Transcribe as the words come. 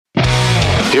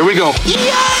Here we go.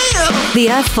 The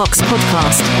Earth Fox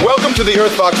Podcast. Welcome to the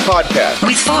Earth Fox Podcast.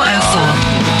 With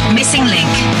 404. Missing Link.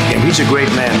 Yeah, he's a great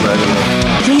man, by the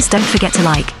way. Please don't forget to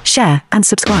like, share, and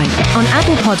subscribe on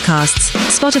Apple Podcasts,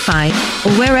 Spotify,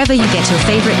 or wherever you get your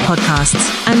favorite podcasts.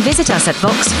 And visit us at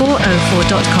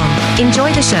vox404.com.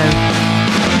 Enjoy the show.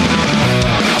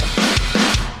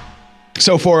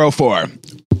 So 404,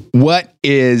 what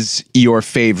is your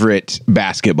favorite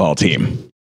basketball team?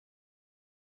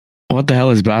 What the hell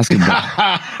is basketball?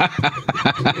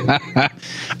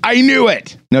 I knew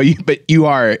it. No, but you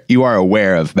are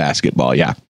aware of basketball,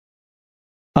 yeah.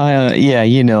 Yeah,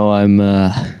 you know, I'm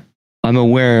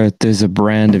aware there's a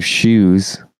brand of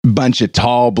shoes. Bunch of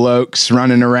tall blokes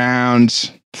running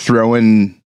around,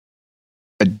 throwing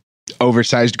a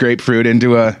oversized grapefruit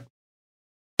into a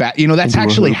bat. You know, that's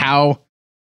actually how,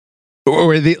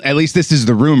 at least this is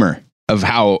the rumor of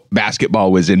how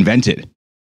basketball was invented.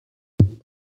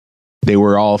 They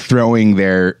were all throwing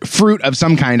their fruit of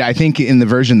some kind. I think in the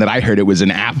version that I heard, it was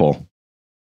an apple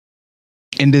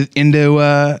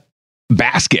into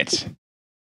baskets.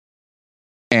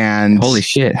 And holy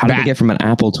shit! How did they get from an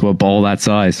apple to a ball that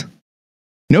size?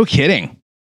 No kidding.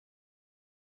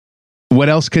 What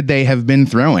else could they have been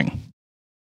throwing?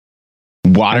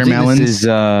 Watermelons.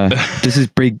 This is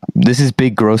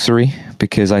big grocery,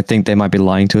 because I think they might be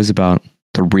lying to us about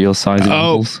the real size of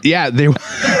apples. Yeah,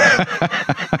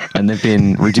 and they've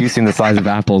been reducing the size of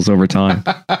apples over time.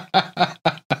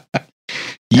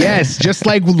 Yes, just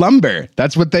like lumber.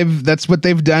 That's what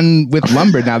they've done with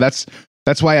lumber. Now that's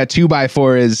why a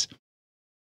 2x4 is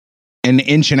 1.5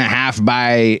 inches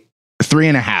by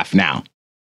 3.5 now.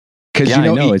 Because I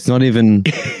know it's not even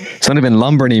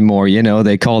lumber anymore. You know,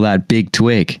 they call that big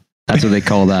twig. That's what they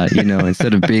call that. You know,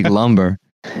 instead of big lumber,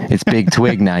 it's big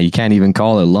twig now. You can't even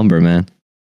call it lumber, man.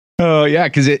 Oh, yeah,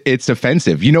 because it's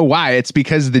offensive. You know why? It's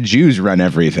because the Jews run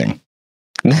everything.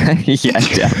 Yeah,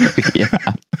 definitely. Yeah.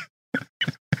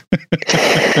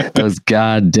 Those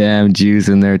goddamn Jews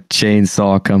and their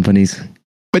chainsaw companies.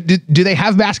 But do they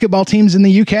have basketball teams in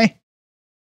the UK?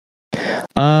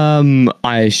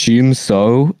 I assume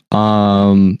so.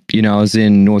 You know, I was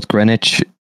in North Greenwich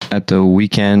at the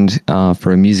weekend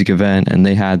for a music event, and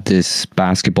they had this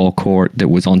basketball court that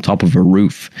was on top of a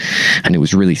roof, and it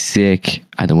was really sick.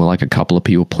 And there were like a couple of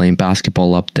people playing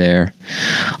basketball up there.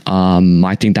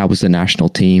 I think that was the national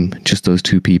team, just those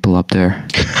two people up there.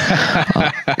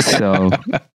 So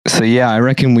yeah, I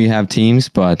reckon we have teams,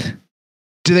 but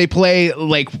do they play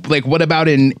like what about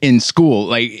in school?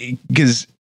 Like, because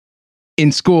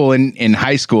in school, in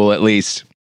high school at least,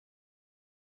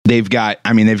 they've got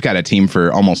a team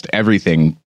for almost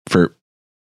everything but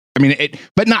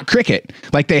not cricket.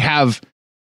 Like they have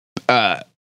a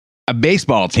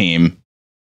baseball team.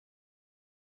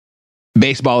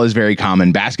 Baseball is very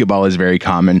common. Basketball is very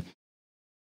common.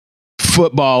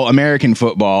 Football, American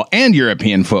football, and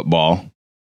European football.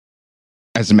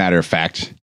 As a matter of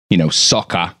fact, you know,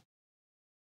 soccer.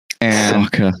 And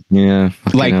soccer, yeah.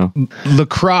 Like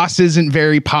lacrosse isn't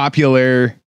very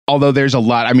popular, although there's a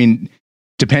lot. I mean,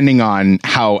 depending on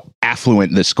how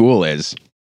affluent the school is,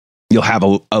 you'll have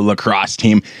a lacrosse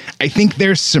team. I think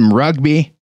there's some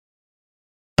rugby,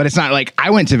 but it's not like,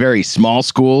 I went to very small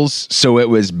schools, so it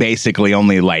was basically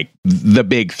only like the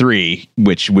big three,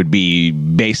 which would be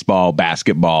baseball,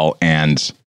 basketball,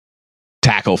 and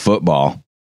tackle football.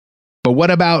 But what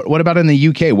about in the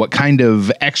UK? What kind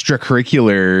of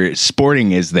extracurricular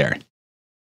sporting is there?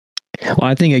 Well,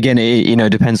 I think again, it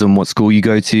depends on what school you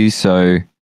go to. So,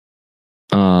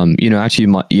 actually,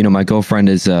 my girlfriend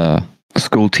is a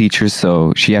school teacher,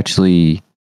 so she actually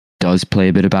does play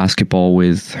a bit of basketball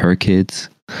with her kids,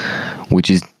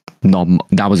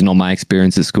 that was not my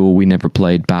experience at school. We never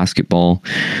played basketball.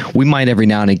 We might every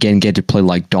now and again get to play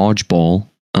like dodgeball,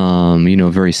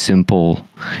 very simple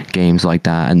games like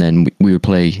that. And then we would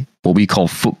play what we call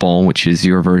football, which is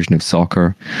your version of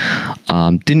soccer.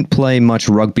 Didn't play much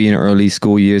rugby in early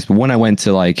school years, but when I went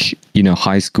to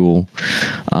high school,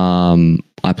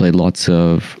 I played lots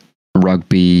of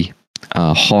rugby,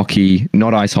 hockey,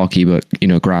 not ice hockey, but,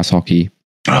 grass hockey.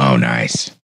 Oh,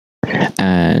 nice.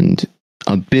 And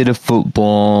a bit of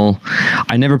football.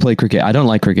 I never played cricket. I don't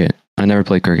like cricket. I never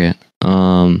played cricket.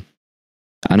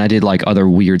 And I did like other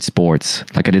weird sports.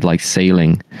 Like I did like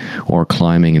sailing or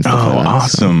climbing and stuff like that.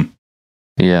 Awesome.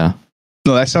 So, yeah.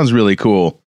 No, that sounds really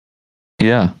cool.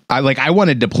 Yeah. I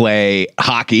wanted to play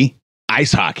hockey,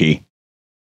 ice hockey.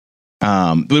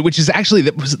 Which is actually,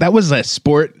 that was a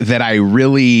sport that I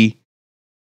really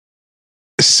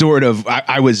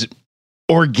I was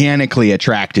organically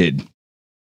attracted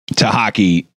to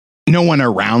hockey. No one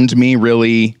around me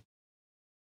really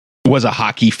was a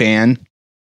hockey fan.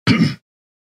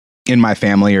 in my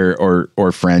family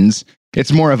or friends.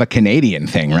 It's more of a Canadian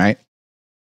thing, right?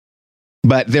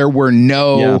 But there were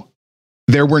no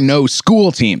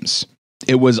school teams.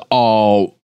 It was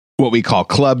all what we call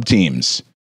club teams,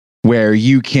 where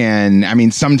you can, I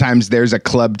mean, sometimes there's a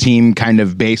club team kind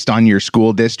of based on your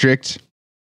school district,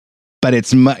 but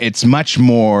it's much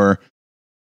more,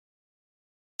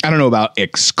 I don't know about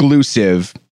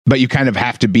exclusive, but you kind of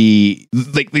have to be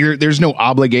like, there's no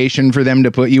obligation for them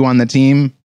to put you on the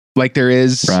team like there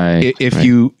is if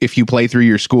you play through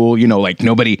your school, you know, like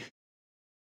nobody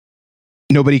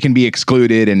can be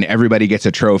excluded and everybody gets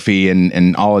a trophy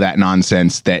and all of that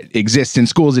nonsense that exists in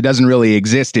schools. It doesn't really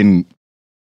exist in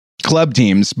club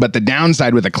teams. But the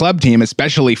downside with a club team,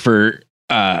 especially for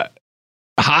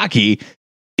hockey,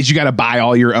 is you got to buy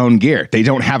all your own gear. They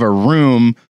don't have a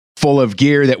room full of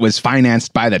gear that was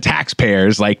financed by the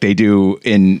taxpayers like they do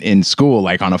in school,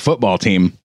 like on a football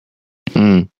team.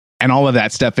 And all of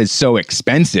that stuff is so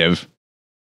expensive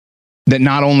that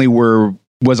not only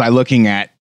was I looking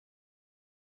at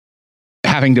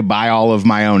having to buy all of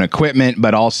my own equipment,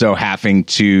 but also having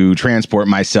to transport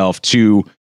myself to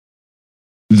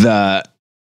the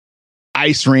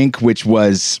ice rink, which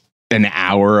was an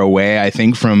hour away, I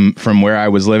think, from where I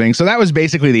was living. So that was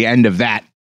basically the end of that.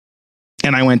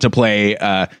 And I went to play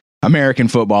American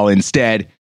football instead,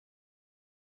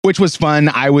 which was fun.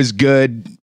 I was good,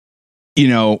 you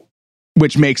know,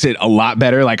 which makes it a lot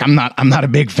better. Like I'm not a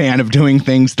big fan of doing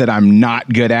things that I'm not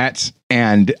good at.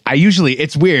 And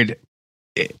it's weird.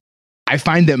 I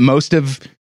find that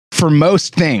for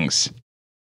most things,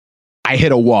 I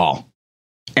hit a wall.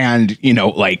 And, you know,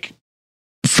 like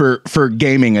for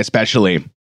gaming, especially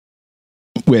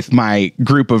with my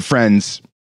group of friends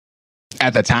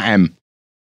at the time,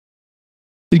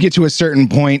 you get to a certain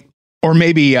point, or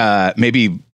maybe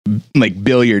like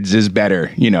billiards is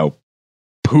better, you know,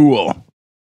 pool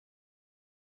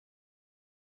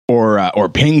or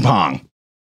ping pong.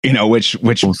 You know, which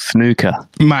snooker.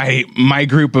 My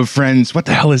group of friends. What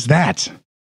the hell is that?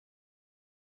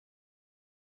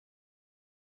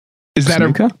 Is that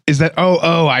snooker?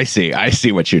 Oh, I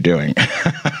see what you're doing.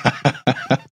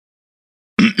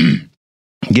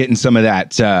 Getting some of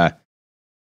that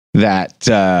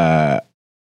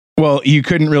well, you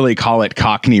couldn't really call it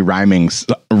Cockney rhyming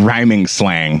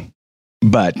slang,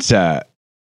 but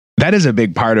that is a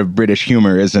big part of British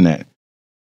humor, isn't it?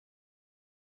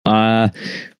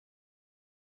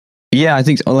 Yeah, I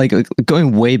think so. Like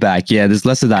going way back. Yeah, there's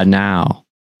less of that now,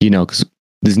 you know, because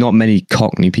there's not many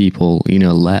Cockney people, you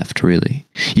know, left really.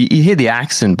 You hear the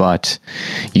accent, but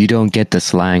you don't get the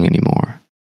slang anymore,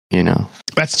 you know.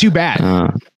 That's too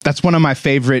bad. That's one of my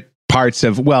favorite parts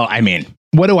of, well, I mean,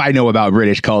 what do I know about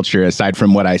British culture aside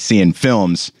from what I see in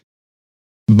films?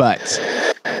 But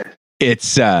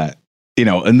it's, you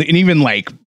know, and even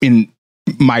like in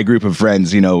my group of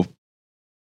friends, you know,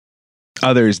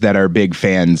 others that are big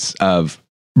fans of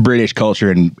British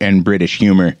culture and British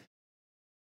humor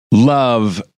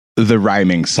love the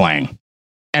rhyming slang.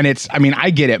 And I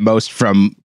get it most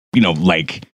from, you know,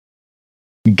 like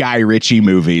Guy Ritchie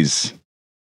movies.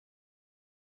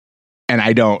 And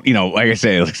I don't, you know, like I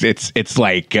say, it's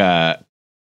like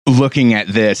looking at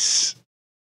this.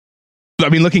 I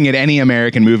mean, looking at any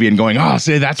American movie and going, oh,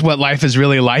 so that's what life is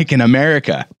really like in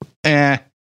America.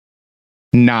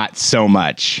 Not so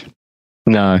much.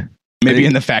 No. Maybe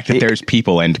in the fact that there's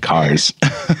people and cars.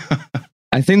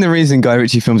 I think the reason Guy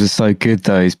Ritchie films are so good,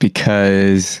 though, is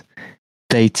because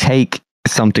they take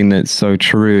something that's so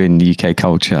true in UK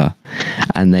culture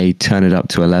and they turn it up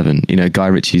to 11. You know, Guy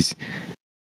Ritchie's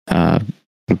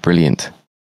brilliant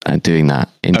at doing that,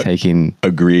 in taking...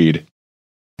 Agreed.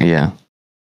 Yeah.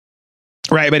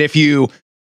 Right, but if you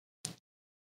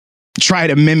try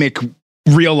to mimic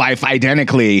real life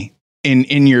identically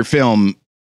in your film,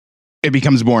 it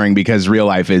becomes boring because real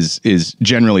life is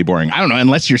generally boring. I don't know,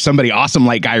 unless you're somebody awesome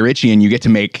like Guy Ritchie and you get to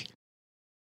make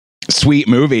sweet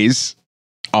movies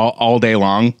all day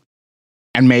long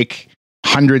and make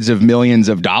hundreds of millions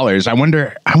of dollars. I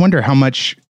wonder how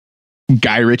much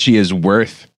Guy Ritchie is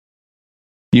worth.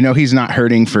 You know, he's not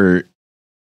hurting for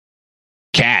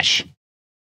cash.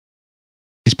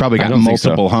 He's probably got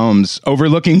multiple homes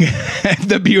overlooking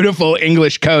the beautiful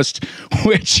English coast,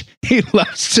 which he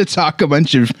loves to talk a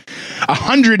bunch of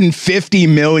 150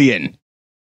 million.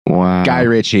 Wow. Guy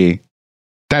Ritchie.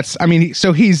 That's, I mean,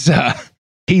 so he's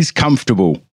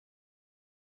comfortable.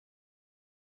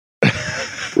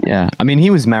 Yeah. I mean, he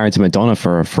was married to Madonna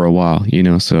for a while, you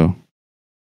know, so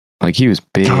like he was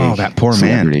big. Oh, that poor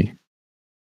celebrity. Man.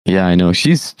 Yeah, I know.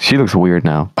 She looks weird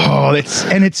now. Oh,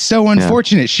 it's so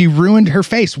unfortunate. Yeah. She ruined her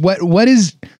face. What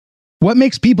is What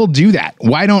makes people do that?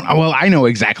 Why don't, well, I know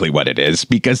exactly what it is,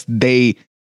 because they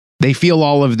feel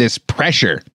all of this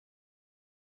pressure.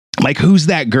 Like, who's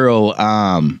that girl?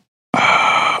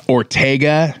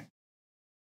 Ortega.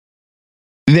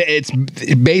 It's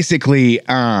basically,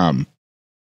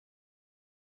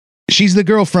 she's the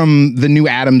girl from the new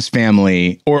Addams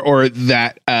Family, or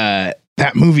that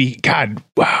movie. God,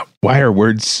 wow, why are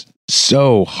words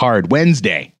so hard?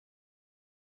 Wednesday.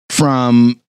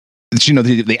 From, you know,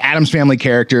 the Addams Family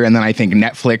character, and then I think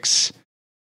Netflix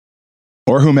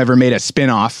or whomever made a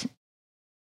spinoff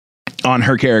on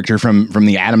her character from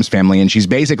the Addams Family, and she's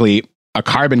basically a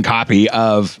carbon copy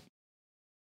of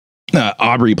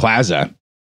Aubrey Plaza,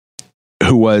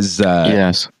 who was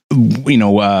yes, you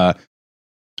know, I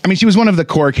mean, she was one of the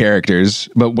core characters,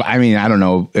 but I mean, I don't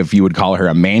know if you would call her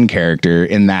a main character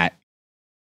in that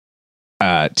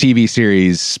TV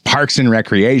series Parks and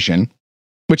Recreation,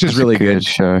 which is really good.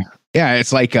 Show. Yeah,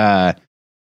 it's like not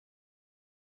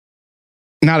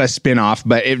a spin-off,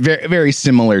 but it very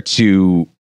similar to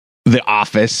The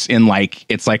Office in like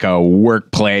it's like a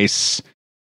workplace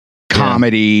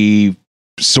comedy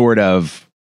sort of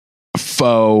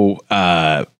faux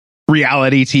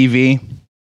reality TV,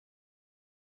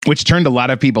 which turned a lot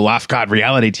of people off. God,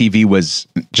 reality TV was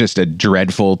just a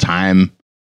dreadful time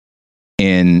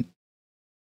in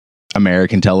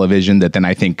American television that then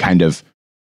I think kind of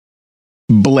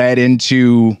bled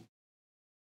into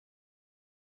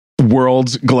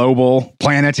world, global,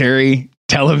 planetary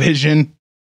television.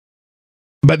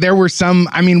 But there were some,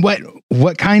 I mean,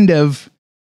 what kind of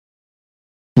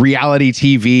reality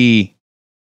TV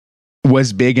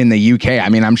was big in the UK? I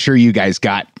mean, I'm sure you guys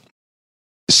got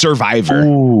Survivor.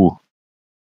 Ooh.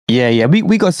 Yeah.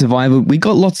 We got Survivor. We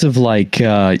got lots of like,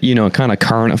 you know, kind of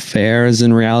current affairs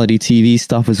and reality TV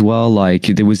stuff as well. Like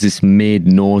there was this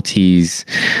mid-noughties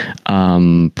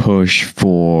push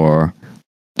for,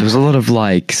 there was a lot of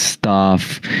like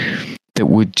stuff that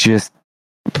would just,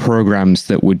 programs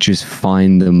that would just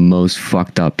find the most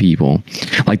fucked up people.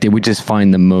 Like they would just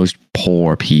find the most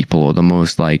poor people or the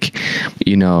most like,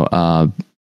 you know,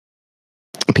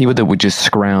 people that would just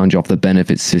scrounge off the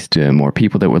benefit system, or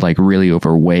people that were like really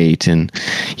overweight, and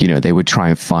you know they would try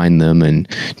and find them and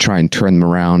try and turn them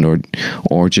around,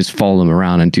 or just follow them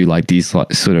around and do like these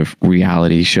sort of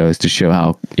reality shows to show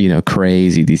how, you know,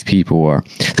 crazy these people were.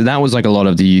 So that was like a lot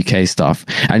of the UK stuff,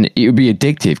 and it would be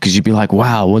addictive because you'd be like,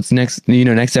 wow, what's next? You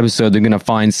know, next episode they're gonna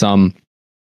find some,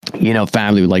 you know,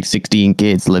 family with like 16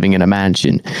 kids living in a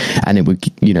mansion, and it would,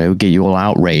 you know, get you all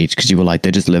outraged because you were like,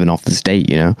 they're just living off the state,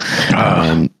 you know.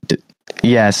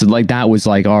 Yeah, so like that was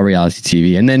like our reality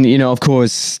TV. And then, you know, of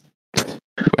course,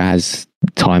 as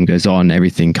time goes on,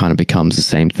 everything kind of becomes the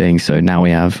same thing. So now we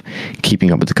have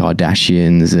Keeping Up with the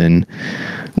Kardashians and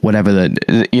whatever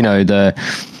the, you know, the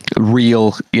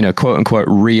real, you know, quote unquote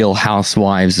real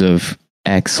housewives of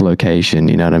X location,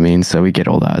 you know what I mean? So we get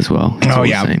all that as well. It's oh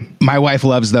yeah, my wife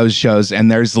loves those shows,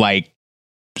 and there's like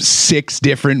 6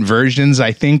 different versions,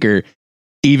 I think, or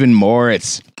even more.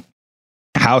 It's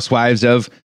Housewives of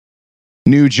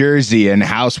New Jersey and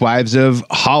Housewives of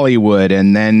Hollywood,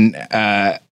 and then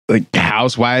like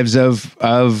Housewives of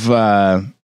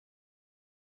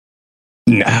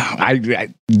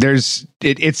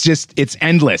it's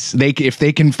endless. If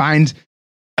they can find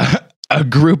a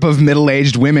group of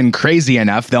middle-aged women crazy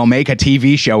enough, they'll make a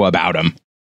TV show about them.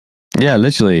 Yeah,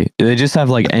 literally. They just have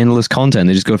like endless content.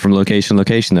 They just go from location to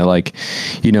location. They're like,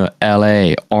 you know,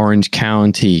 LA, Orange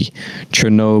County,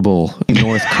 Chernobyl,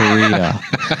 North Korea.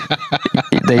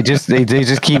 they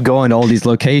just keep going to all these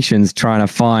locations trying to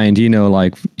find, you know,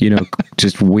 like, you know,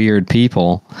 just weird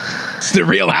people. It's the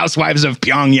Real Housewives of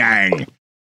Pyongyang.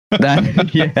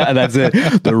 Yeah, that's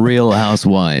it. The Real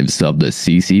Housewives of the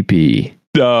CCP.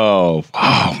 Oh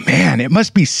man, it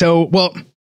must be so, well,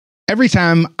 every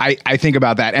time I think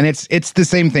about that, and it's the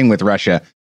same thing with Russia,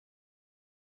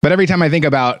 but every time I think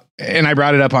about, and I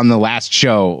brought it up on the last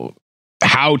show,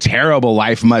 how terrible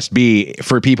life must be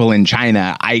for people in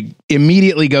China, I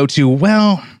immediately go to,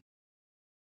 well,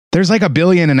 there's like 1.5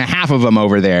 billion of them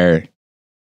over there.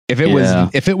 If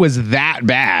it was that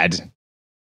bad,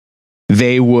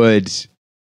 they would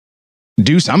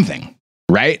do something,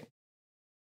 right?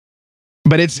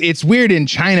 But it's weird in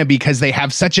China because they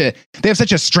have such a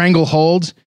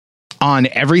stranglehold on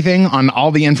everything, on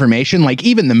all the information, like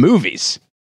even the movies.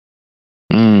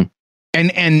 And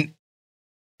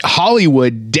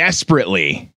Hollywood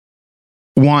desperately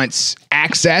wants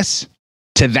access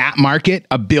to that market,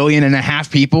 1.5 billion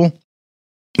people.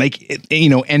 Like, you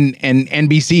know, and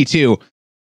NBC too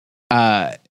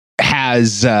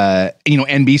has you know,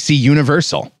 NBC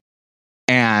Universal.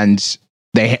 And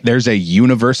there's a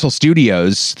Universal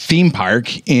Studios theme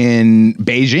park in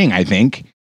Beijing, I think.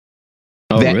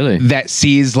 Oh, really? That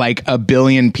sees like 1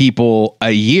 billion people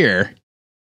a year.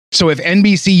 So if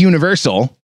NBC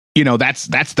Universal, that's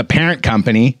the parent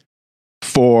company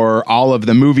for all of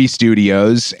the movie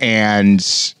studios and,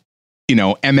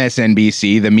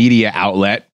 MSNBC, the media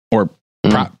outlet or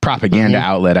propaganda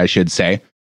outlet, I should say.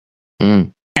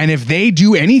 And if they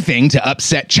do anything to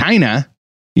upset China,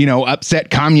 upset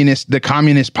the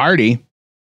Communist Party,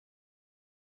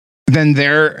 then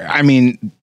the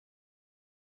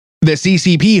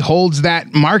CCP holds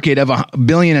that market of 1.5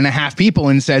 billion people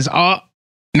and says, oh,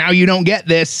 now you don't get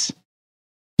this.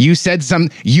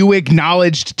 You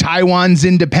acknowledged Taiwan's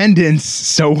independence,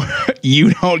 so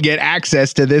you don't get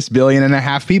access to this 1.5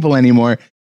 billion people anymore.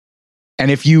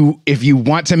 And if you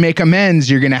want to make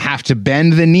amends, you're going to have to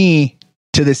bend the knee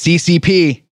to the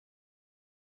CCP.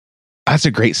 That's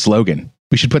a great slogan.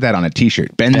 We should put that on a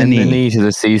t-shirt. Bend the knee to the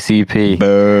CCP.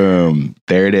 Boom.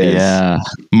 There it is. Yeah.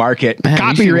 Market. Man,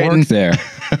 copywritten there.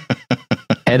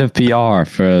 Head of PR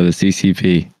for the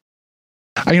CCP.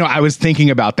 I was thinking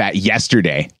about that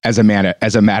yesterday as a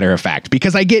matter of fact,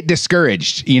 because I get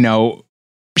discouraged,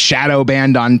 shadow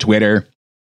banned on Twitter,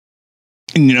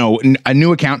 a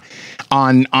new account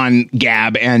on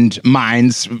Gab and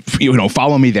Minds,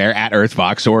 follow me there at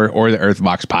Earthvox or the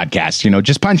Earthvox podcast.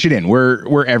 Just punch it in.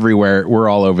 We're everywhere. We're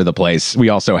all over the place. We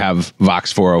also have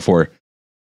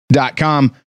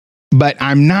vox404.com, but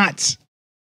I'm not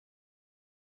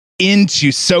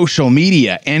into social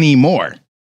media anymore.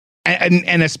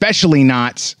 And especially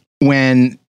not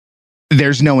when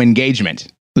there's no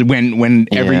engagement, when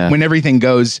everything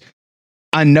goes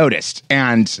unnoticed.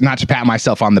 And not to pat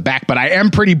myself on the back, but I am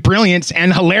pretty brilliant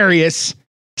and hilarious.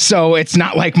 So it's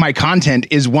not like my content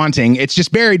is wanting. It's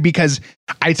just buried because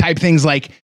I type things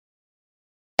like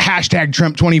hashtag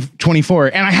Trump 2024.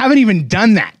 And I haven't even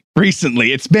done that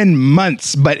recently. It's been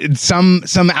months, but some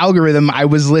algorithm I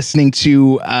was listening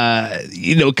to,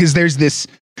 because there's this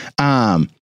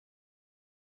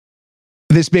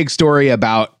big story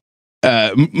about,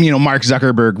 Mark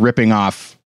Zuckerberg ripping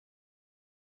off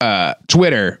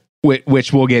Twitter,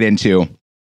 which we'll get into.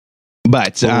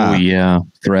 But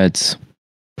Threads.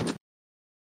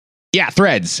 Yeah,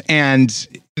 Threads. And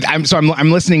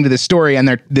I'm listening to this story,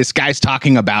 and this guy's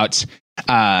talking about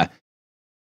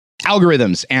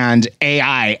algorithms and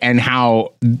AI and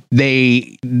how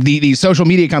these social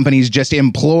media companies just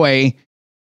employ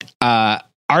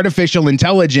artificial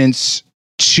intelligence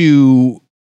to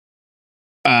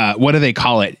what do they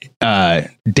call it?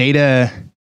 Data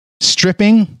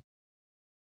stripping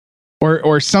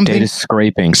or something. Data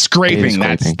scraping.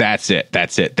 That's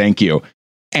it. Thank you.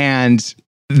 And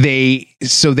they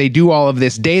do all of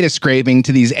this data scraping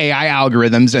to these AI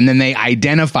algorithms, and then they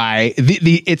identify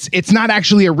it's not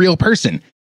actually a real person.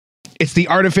 It's the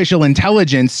artificial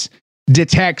intelligence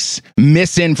detects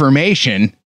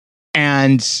misinformation,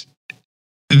 and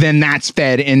then that's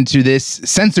fed into this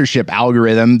censorship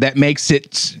algorithm that makes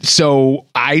it so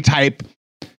I type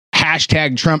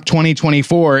hashtag Trump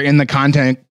 2024 in the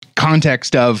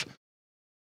context of,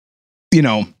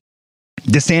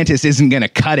 DeSantis isn't going to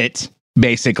cut it,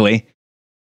 basically.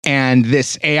 And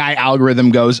this AI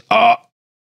algorithm goes, oh,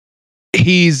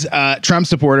 he's a Trump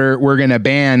supporter. We're going to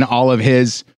ban all of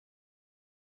his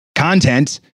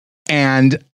content.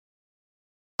 And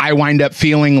I wind up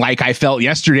feeling like I felt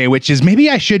yesterday, which is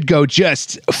maybe I should go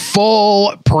just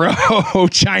full pro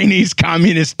Chinese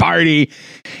Communist Party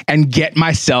and get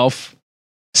myself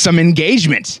some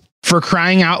engagement, for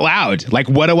crying out loud. Like,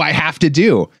 what do I have to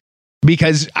do?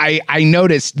 Because I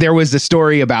noticed there was a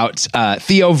story about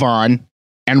Theo Von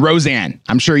and Roseanne.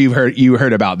 I'm sure you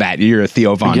heard about that. You're a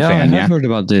Theo Von fan. I've heard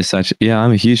about this, actually. Yeah,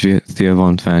 I'm a huge Theo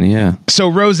Von fan. Yeah. So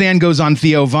Roseanne goes on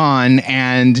Theo Von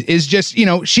and is just,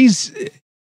 she's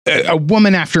a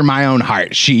woman after my own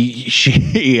heart.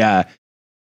 She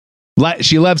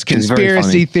loves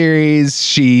conspiracy theories.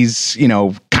 She's,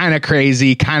 kind of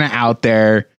crazy, kind of out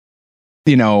there,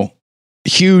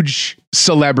 huge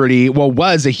celebrity. Well,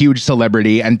 was a huge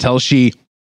celebrity until she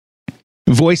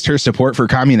voiced her support for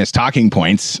communist talking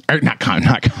points, or not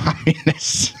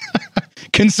communist,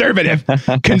 conservative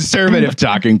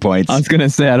talking points. I was going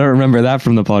to say, I don't remember that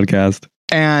from the podcast.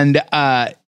 And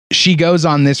she goes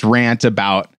on this rant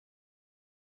about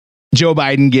Joe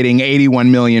Biden getting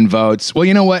 81 million votes. Well,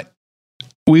 you know what?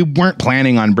 We weren't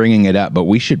planning on bringing it up, but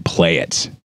we should play it.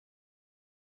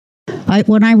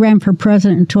 When I ran for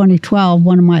president in 2012,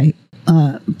 one of my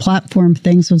platform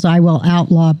things was I will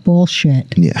outlaw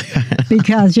bullshit. Yeah.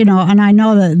 Because, and I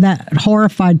know that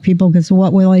horrified people because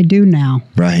what will they do now?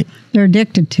 Right. They're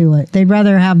addicted to it. They'd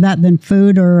rather have that than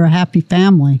food or a happy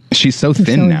family. She's so They're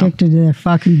thin so now. addicted to their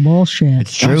fucking bullshit.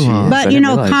 It's true, huh? But, I didn't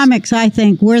realize. comics, I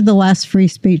think we're the less free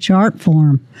speech art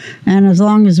form. And as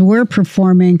long as we're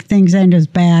performing, things ain't as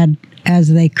bad as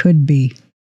they could be.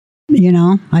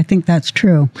 I think that's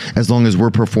true. As long as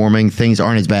we're performing, things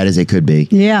aren't as bad as they could be.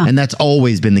 Yeah. And that's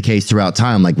always been the case throughout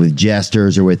time, like with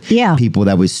jesters or with people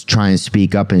that was trying to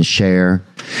speak up and share.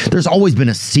 There's always been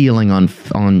a ceiling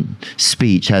on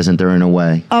speech, hasn't there, in a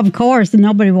way? Of course,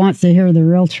 nobody wants to hear the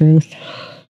real truth.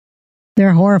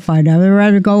 They're horrified of it. They'd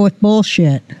rather go with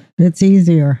bullshit. It's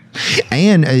easier.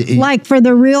 And like for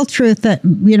the real truth that,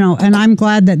 and I'm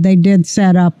glad that they did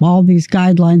set up all these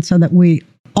guidelines so that we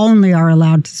only are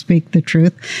allowed to speak the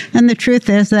truth. And the truth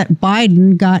is that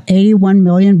Biden got 81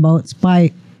 million votes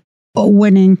by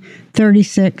winning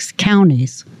 36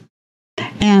 counties.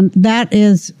 And that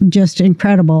is just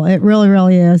incredible. It really,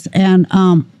 really is. And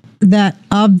that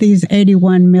of these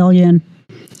 81 million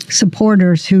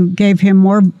supporters who gave him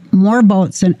more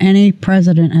votes than any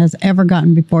president has ever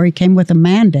gotten before, he came with a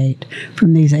mandate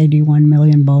from these 81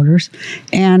 million voters.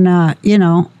 And,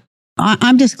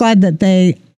 I'm just glad that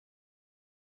they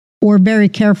were very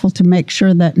careful to make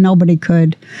sure that nobody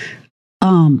could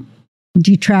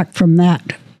detract from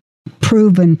that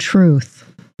proven truth.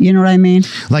 You know what I mean?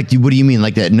 like, what do you mean?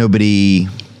 Like that nobody...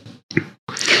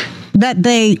 That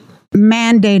they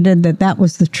mandated that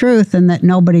was the truth and that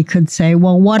nobody could say,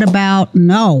 well, what about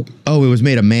no? Oh, it was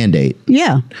made a mandate.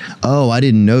 Yeah. Oh, I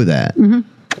didn't know that. Mm-hmm.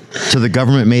 So the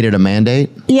government made it a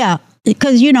mandate? Yeah.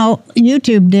 Because,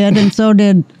 YouTube did, and so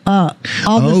did all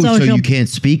the social... so you can't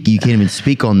even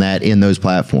speak on that in those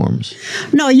platforms.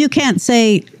 No, you can't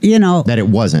say, That it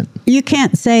wasn't. You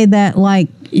can't say that, like,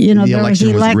 there was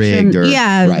election was rigged or...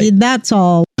 right. That's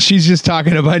all. She's just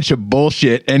talking a bunch of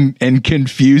bullshit and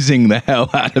confusing the hell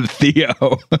out of Theo.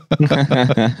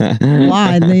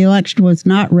 Why? The election was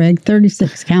not rigged.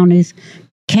 36 counties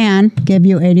can give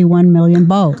you 81 million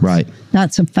votes. Right.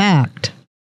 That's a fact.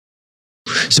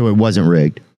 So it wasn't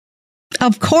rigged.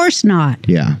 Of course not.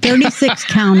 Yeah. 36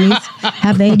 counties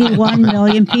have 81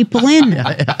 million people in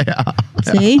them.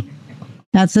 See?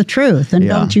 That's the truth. And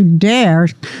don't you dare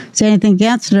say anything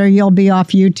against it or you'll be off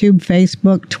YouTube,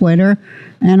 Facebook, Twitter,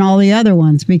 and all the other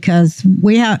ones because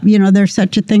we have, there's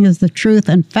such a thing as the truth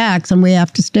and facts and we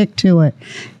have to stick to it.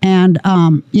 And,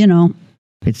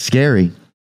 It's scary.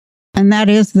 And that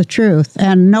is the truth.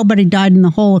 And nobody died in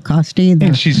the Holocaust either.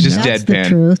 And she's just That's deadpan. the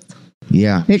truth.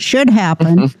 Yeah. It should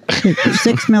happen.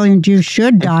 6 million Jews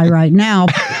should die right now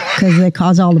because they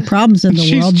cause all the problems in the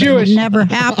She's world. Jewish. But it never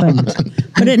happened.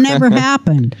 But it never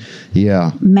happened.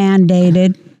 Yeah.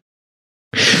 Mandated.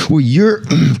 Well,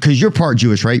 because you're part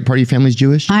Jewish, right? Part of your family's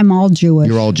Jewish? I'm all Jewish.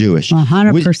 You're all Jewish.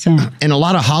 100%. And a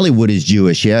lot of Hollywood is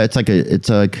Jewish. Yeah. It's like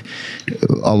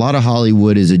a lot of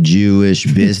Hollywood is a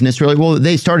Jewish business, really. Well,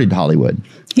 they started Hollywood.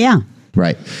 Yeah.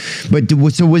 Right. But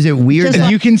so was it weird? Just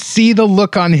And you can see the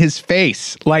look on his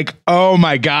face. Like, oh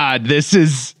my God, this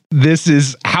is,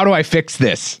 how do I fix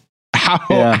this?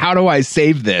 How do I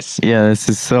save this? Yeah, this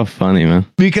is so funny, man.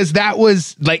 Because that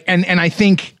was like, and I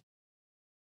think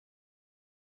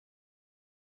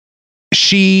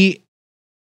she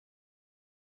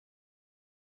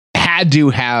had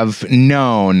to have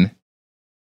known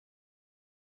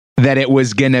that it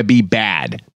was going to be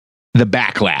bad, the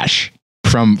backlash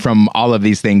from all of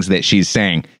these things that she's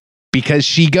saying, because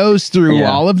she goes through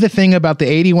all of the thing about the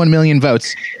 81 million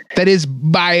votes that is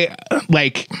by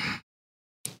like,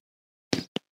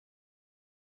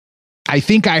 I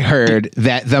think I heard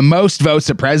that the most votes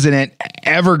a president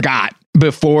ever got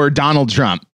before Donald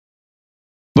Trump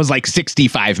was like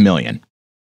 65 million.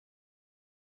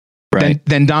 Right.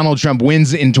 Then Donald Trump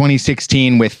wins in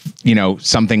 2016 with,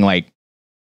 something like,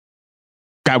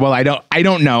 God, well, I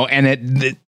don't know.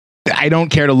 And I don't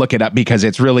care to look it up because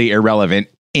it's really irrelevant.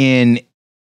 In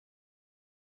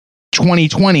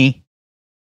 2020,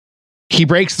 he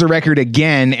breaks the record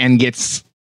again and gets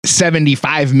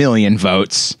 75 million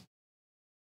votes.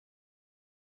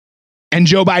 And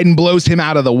Joe Biden blows him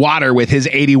out of the water with his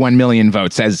 81 million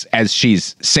votes, as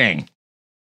she's saying.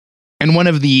 And one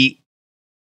of the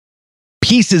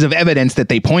pieces of evidence that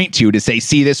they point to say,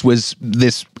 see,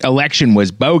 this election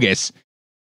was bogus,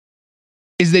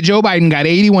 is that Joe Biden got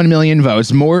 81 million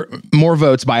votes, more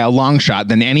votes by a long shot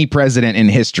than any president in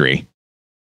history.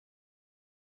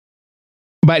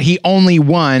 But he only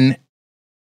won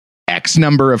X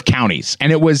number of counties,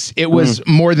 and it was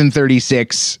more than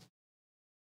 36.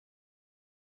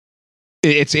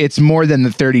 It's more than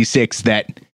the 36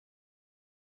 that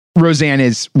Roseanne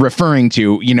is referring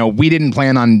to, we didn't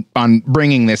plan on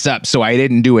bringing this up, so I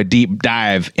didn't do a deep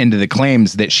dive into the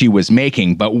claims that she was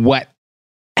making. But what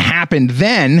happened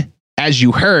then, as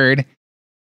you heard,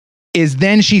 is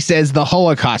then she says the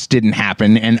Holocaust didn't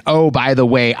happen. And oh, by the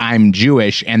way, I'm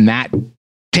Jewish. And that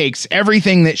takes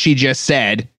everything that she just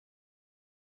said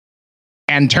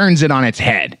and turns it on its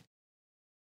head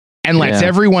and lets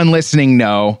everyone listening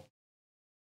know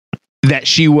that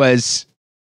she was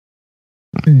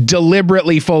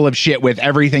deliberately full of shit with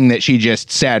everything that she just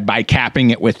said by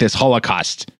capping it with this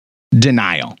Holocaust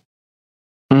denial.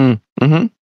 Mm-hmm.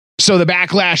 So the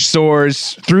backlash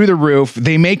soars through the roof.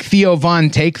 They make Theo Von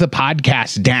take the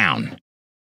podcast down.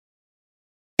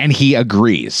 And he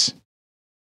agrees.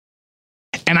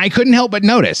 And I couldn't help but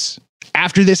notice,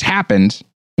 after this happened,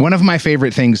 one of my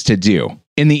favorite things to do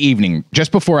in the evening,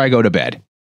 just before I go to bed,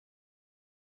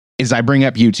 is I bring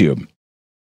up YouTube.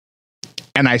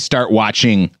 And I start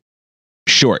watching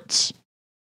shorts.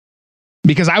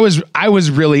 Because I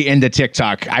was really into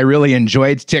TikTok. I really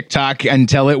enjoyed TikTok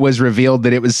until it was revealed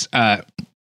that it was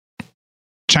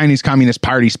Chinese Communist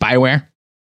Party spyware.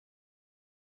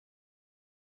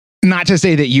 Not to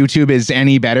say that YouTube is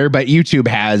any better, but YouTube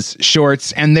has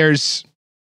shorts, and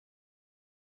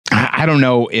I don't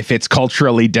know if it's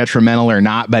culturally detrimental or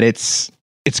not, but it's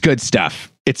good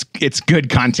stuff. It's good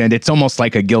content. It's almost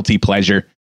like a guilty pleasure.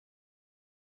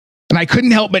 And I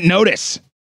couldn't help but notice,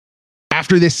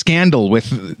 after this scandal with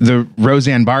the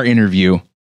Roseanne Barr interview,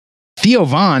 Theo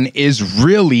Von is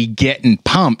really getting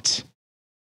pumped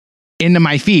into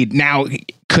my feed. Now,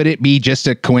 could it be just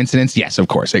a coincidence? Yes, of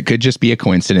course. It could just be a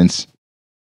coincidence.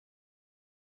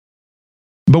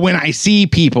 But when I see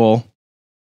people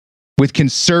with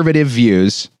conservative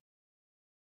views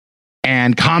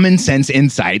and common sense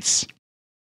insights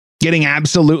getting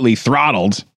absolutely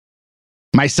throttled,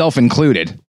 myself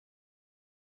included,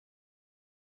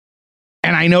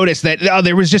 and I noticed that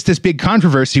there was just this big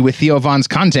controversy with Theo Von's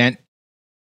content.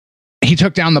 He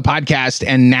took down the podcast,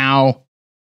 and now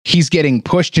he's getting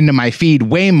pushed into my feed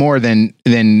way more than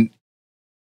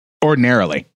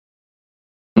ordinarily.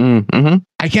 Mm-hmm.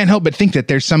 I can't help but think that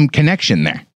there's some connection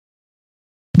there.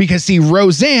 Because, see,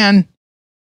 Roseanne,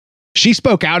 she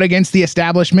spoke out against the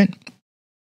establishment.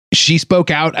 She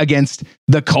spoke out against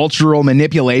the cultural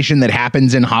manipulation that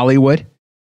happens in Hollywood.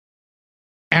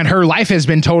 And her life has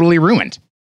been totally ruined.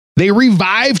 They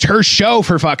revived her show,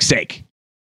 for fuck's sake.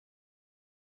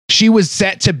 She was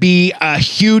set to be a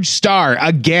huge star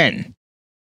again.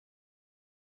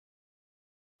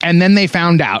 And then they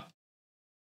found out,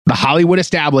 the Hollywood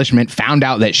establishment found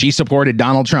out that she supported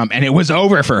Donald Trump, and it was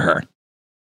over for her.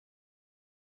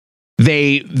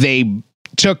 They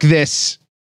took this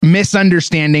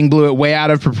misunderstanding, blew it way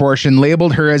out of proportion,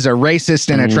 labeled her as a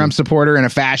racist and a Trump supporter and a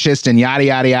fascist and yada,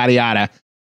 yada, yada, yada.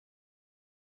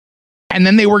 And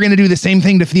then they were going to do the same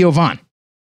thing to Theo Von.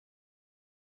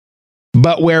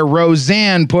 But where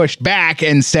Roseanne pushed back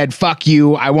and said, fuck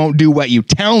you, I won't do what you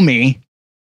tell me,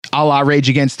 a la Rage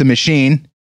Against the Machine,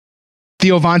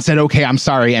 Theo Von said, okay, I'm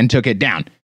sorry, and took it down.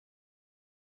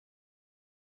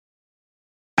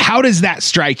 How does that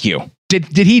strike you?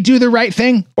 Did he do the right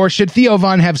thing? Or should Theo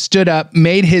Von have stood up,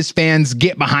 made his fans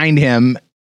get behind him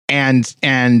and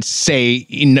say,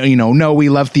 no, we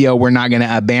love Theo, we're not going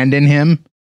to abandon him?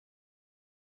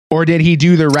 Or did he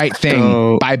do the right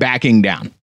thing by backing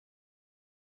down?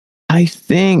 I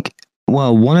think,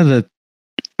 well,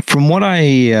 from what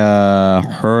I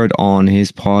heard on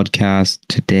his podcast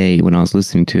today when I was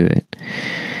listening to it,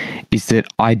 is that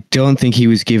I don't think he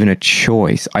was given a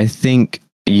choice. I think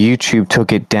YouTube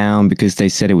took it down because they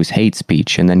said it was hate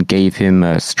speech and then gave him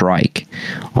a strike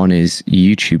on his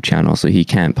YouTube channel, so he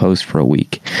can't post for a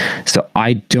week. So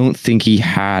I don't think he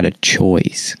had a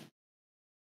choice.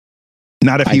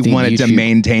 Not if he wanted to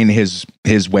maintain his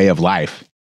way of life.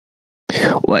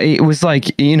 Well, it was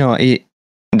like,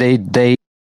 they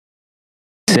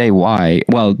say why.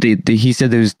 Well, he said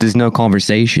there's no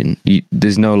conversation.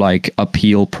 There's no like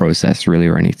appeal process really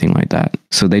or anything like that.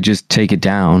 So they just take it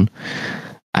down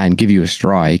and give you a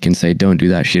strike and say, don't do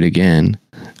that shit again.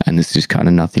 And there's just kind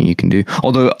of nothing you can do.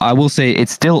 Although I will say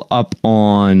it's still up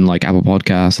on like Apple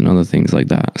Podcasts and other things like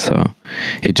that. So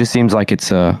it just seems like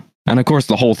it's and of course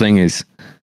the whole thing is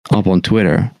up on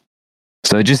Twitter.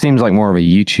 So it just seems like more of a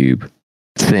YouTube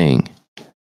thing.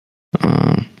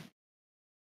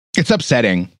 It's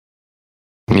upsetting.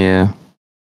 Yeah.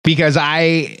 Because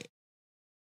I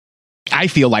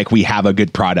feel like we have a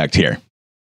good product here.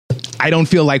 I don't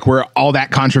feel like we're all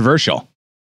that controversial.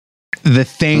 The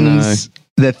things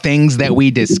that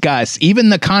we discuss, even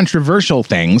the controversial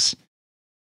things,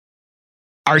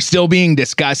 are still being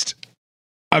discussed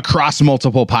across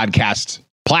multiple podcast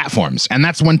platforms. And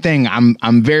that's one thing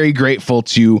I'm very grateful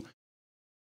to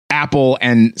Apple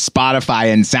and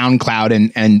Spotify and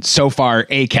SoundCloud and so far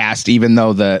Acast, even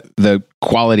though the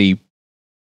quality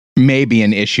may be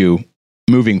an issue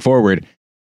moving forward.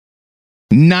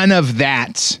 None of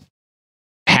that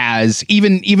has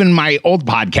even my old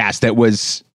podcast that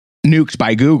was nuked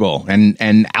by Google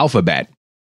and Alphabet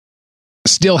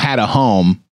still had a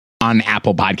home on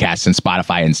Apple Podcasts and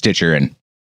Spotify and Stitcher and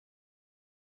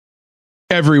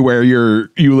everywhere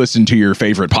you listen to your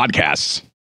favorite podcasts.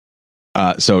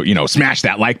 So, smash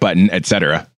that like button,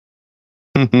 etc.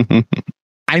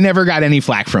 I never got any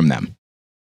flack from them.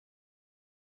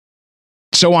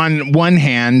 So on one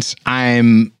hand,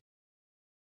 I'm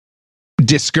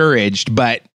discouraged,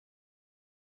 but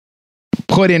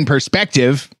put in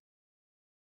perspective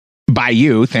by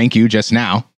you, thank you just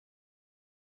now,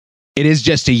 it is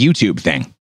just a YouTube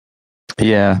thing.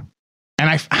 Yeah. And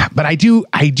I do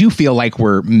feel like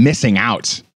we're missing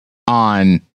out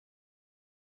on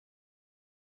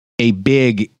a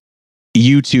big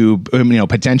YouTube,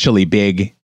 potentially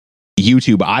big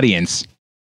YouTube audience.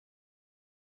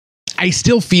 I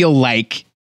still feel like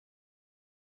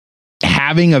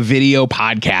having a video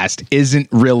podcast isn't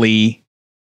really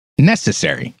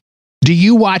necessary. Do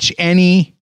you watch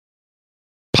any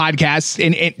podcasts?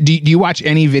 And do you watch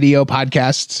any video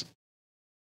podcasts?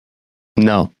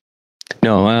 No,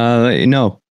 I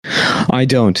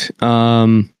don't.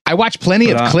 I watch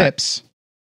plenty of clips.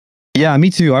 Yeah,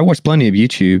 me too. I watch plenty of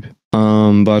YouTube,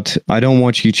 but I don't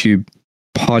watch YouTube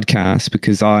podcasts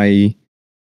because I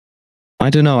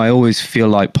don't know. I always feel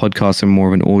like podcasts are more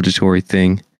of an auditory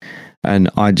thing, and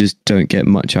I just don't get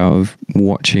much out of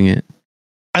watching it.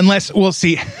 Unless, we'll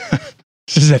see,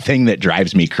 this is a thing that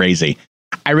drives me crazy.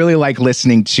 I really like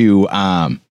listening to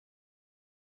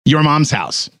Your Mom's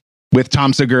House with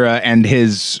Tom Segura and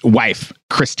his wife,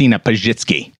 Christina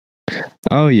Pajitsky.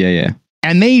 Oh, yeah.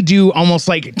 And they do almost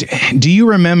like, do you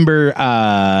remember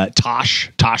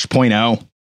Tosh.0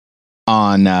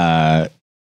 on,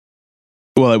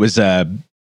 it was a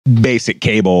basic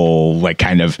cable, like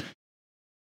kind of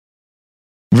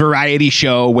variety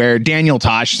show where Daniel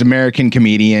Tosh, American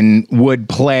comedian, would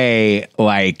play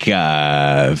like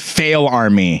fail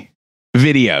army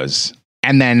videos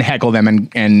and then heckle them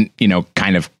and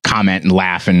kind of comment and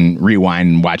laugh and rewind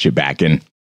and watch it back. And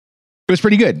it was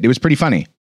pretty good. It was pretty funny.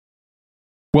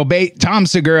 Well, Tom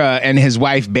Segura and his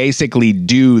wife basically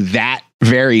do that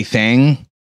very thing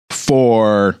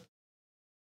for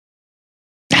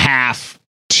half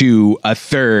to a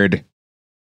third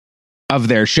of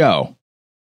their show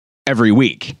every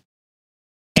week.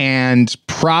 And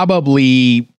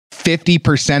probably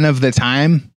 50% of the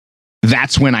time,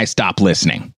 that's when I stop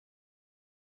listening.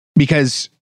 Because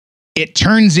it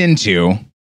turns into,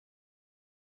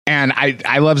 and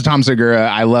I love Tom Segura,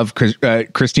 I love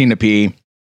Christina P.,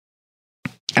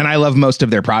 and I love most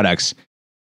of their products.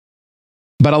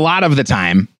 But a lot of the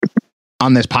time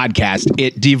on this podcast,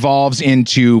 it devolves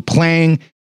into playing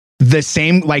the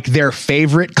same, like their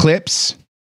favorite clips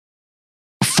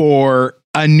for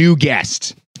a new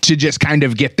guest to just kind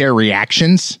of get their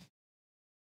reactions.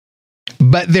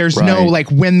 But there's no,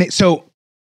 like when they're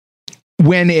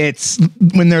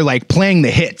like playing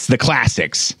the hits, the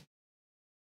classics,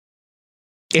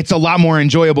 it's a lot more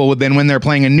enjoyable than when they're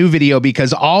playing a new video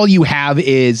because all you have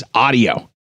is audio.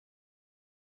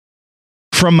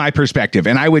 From my perspective,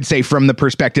 and I would say from the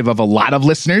perspective of a lot of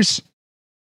listeners,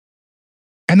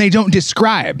 and they don't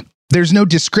describe. There's no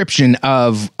description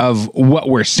of what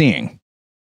we're seeing.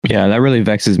 Yeah, that really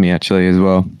vexes me actually as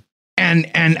well. And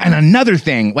another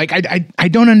thing, like I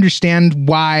don't understand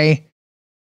why.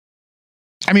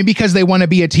 I mean, because they want to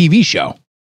be a TV show,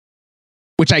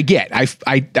 which I get. I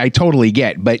totally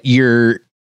get. But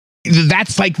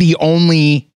that's like the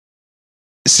only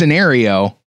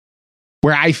scenario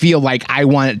where I feel like I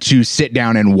want to sit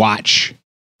down and watch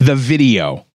the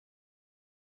video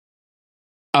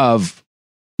of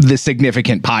the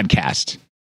significant podcast.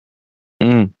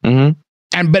 Mm-hmm.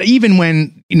 But even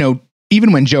when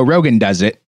Joe Rogan does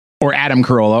it, or Adam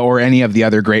Carolla, or any of the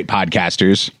other great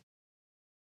podcasters,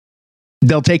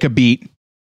 they'll take a beat.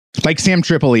 Like Sam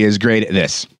Tripoli is great at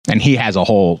this, and he has a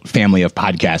whole family of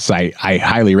podcasts I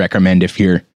highly recommend if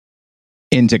you're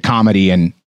into comedy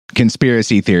and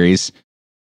conspiracy theories.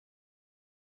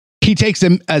 He takes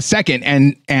a second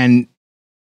and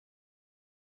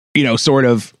sort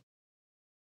of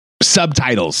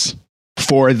subtitles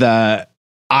for the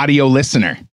audio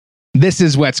listener. This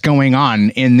is what's going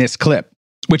on in this clip,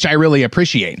 which I really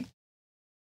appreciate.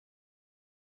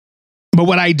 But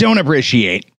what I don't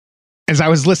appreciate as I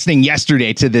was listening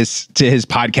yesterday to his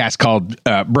podcast called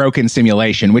Broken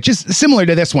Simulation, which is similar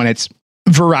to this one. It's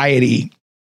variety,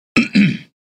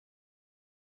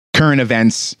 current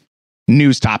events,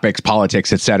 news topics,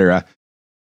 politics, etc.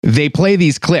 They play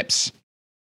these clips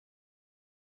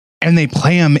and they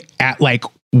play them at like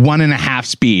 1.5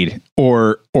 speed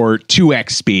or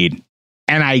 2x speed.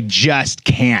 And I just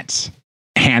can't.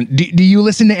 Do you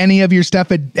listen to any of your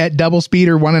stuff at double speed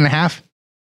or 1.5?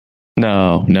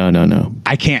 No.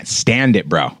 I can't stand it,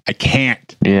 bro. I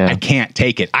can't. Yeah. I can't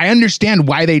take it. I understand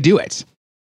why they do it.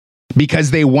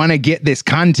 Because they want to get this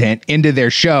content into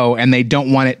their show and they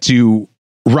don't want it to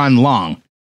run long.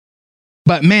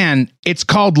 But man, it's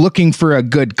called looking for a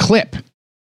good clip.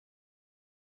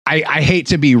 I hate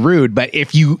to be rude, but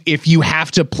if you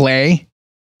have to play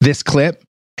this clip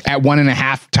at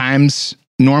 1.5 times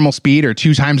normal speed or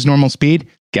 2 times normal speed,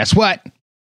 guess what?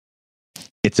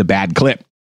 It's a bad clip.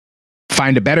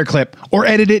 Find a better clip or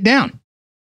edit it down.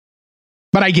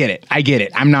 But I get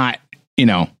it. I'm not,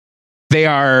 they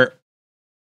are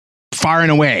far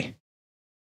and away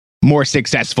more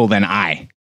successful than I.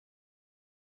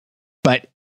 But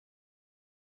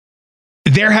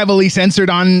they're heavily censored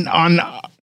on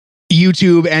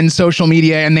YouTube and social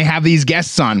media, and they have these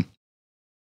guests on.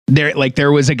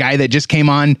 There was a guy that just came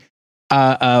on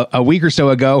a week or so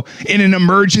ago in an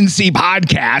emergency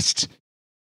podcast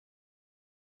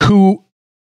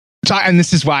and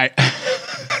this is why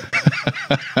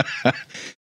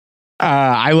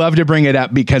I love to bring it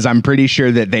up, because I'm pretty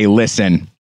sure that they listen,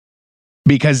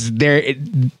 because they're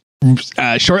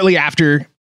shortly after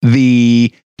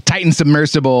the Titan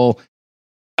submersible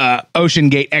Ocean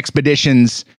Gate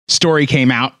expeditions story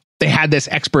came out, they had this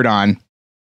expert on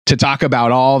to talk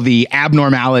about all the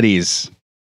abnormalities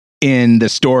in the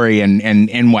story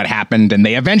and what happened. And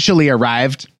they eventually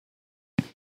arrived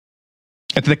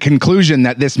at the conclusion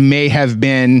that this may have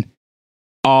been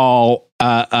all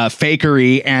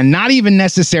fakery, and not even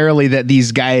necessarily that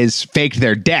these guys faked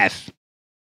their death,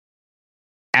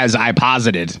 as I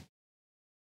posited,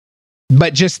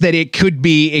 but just that it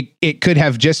could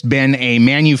have just been a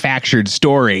manufactured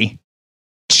story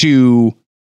to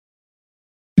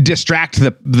distract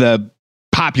the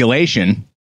population.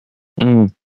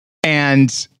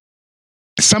 And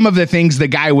some of the things the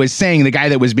guy was saying, the guy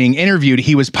that was being interviewed,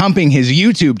 he was pumping his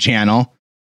YouTube channel,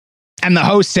 and the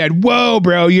host said, "Whoa,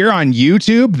 bro, you're on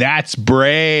YouTube? That's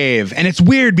brave." And it's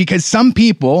weird because some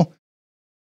people,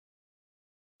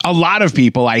 a lot of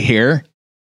people I hear,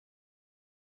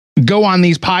 go on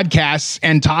these podcasts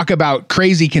and talk about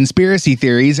crazy conspiracy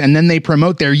theories, and then they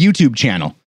promote their YouTube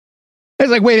channel. It's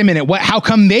like, wait a minute, what? How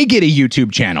come they get a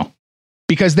YouTube channel?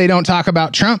 Because they don't talk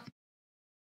about Trump?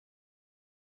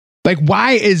 Like,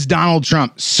 why is Donald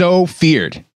Trump so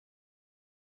feared?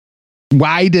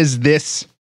 Why does this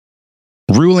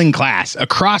ruling class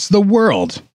across the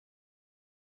world,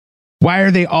 why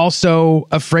are they all so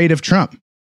afraid of Trump?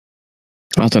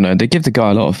 I don't know. They give the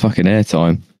guy a lot of fucking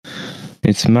airtime.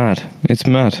 It's mad.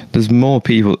 There's more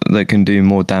people that can do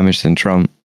more damage than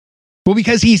Trump. Well,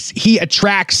 because he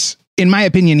attracts, in my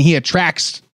opinion, he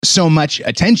attracts so much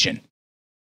attention.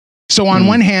 So on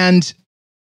one hand,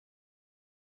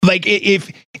 like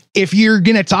if you're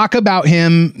going to talk about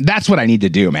him, that's what I need to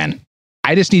do, man.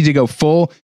 I just need to go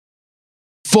full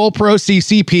pro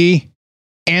CCP,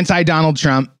 anti Donald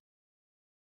Trump,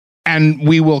 and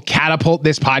we will catapult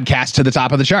this podcast to the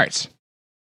top of the charts.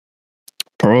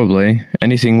 Probably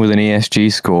anything with an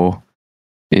ESG score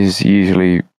is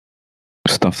usually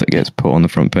stuff that gets put on the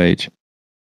front page.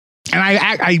 And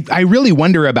I really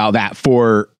wonder about that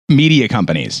for media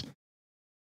companies.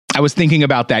 I was thinking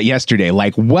about that yesterday.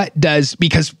 Like,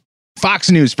 because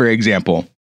Fox News, for example,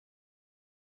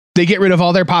 they get rid of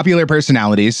all their popular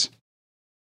personalities.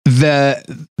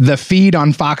 The feed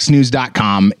on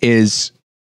foxnews.com is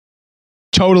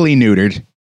totally neutered.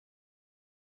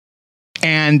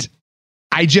 And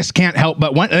I just can't help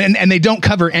but and they don't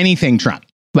cover anything Trump.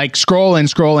 Like, scroll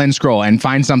and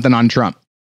find something on Trump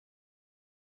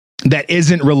that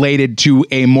isn't related to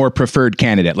a more preferred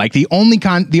candidate. Like, the only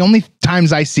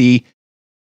times I see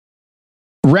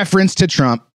reference to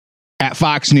Trump at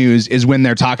Fox News is when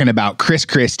they're talking about Chris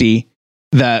Christie,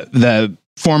 the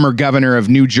former governor of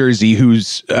New Jersey,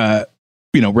 who's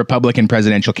Republican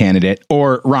presidential candidate,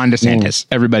 or Ron DeSantis.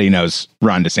 Everybody knows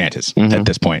Ron DeSantis at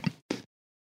this point.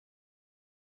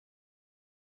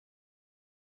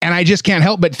 And I just can't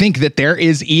help but think that there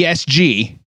is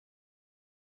ESG,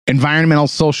 environmental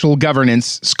social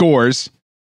governance scores,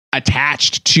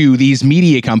 attached to these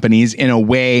media companies in a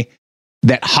way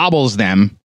that hobbles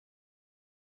them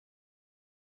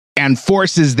and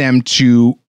forces them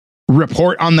to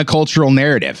report on the cultural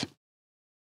narrative.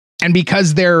 And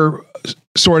because they're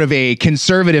sort of a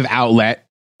conservative outlet,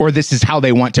 or this is how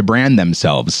they want to brand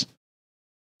themselves,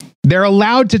 they're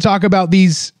allowed to talk about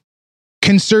these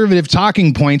conservative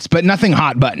talking points, but nothing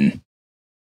hot button.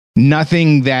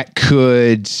 Nothing that's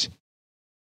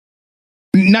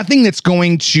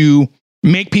going to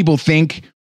make people think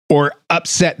or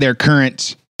upset their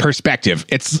current perspective.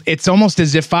 It's almost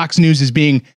as if Fox News is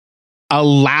being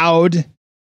allowed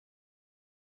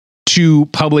to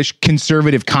publish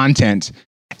conservative content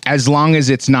as long as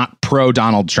it's not pro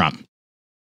Donald Trump.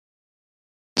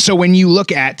 So when you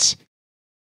look at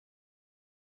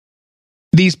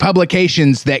these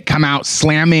publications that come out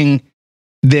slamming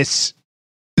this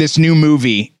new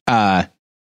movie, The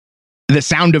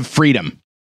Sound of Freedom,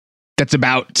 that's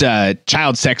about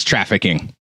child sex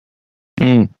trafficking.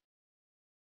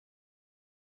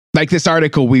 Like this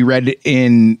article we read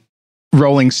in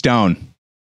Rolling Stone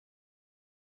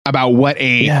about what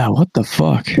the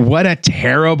fuck? What a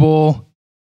terrible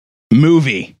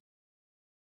movie.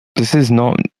 This is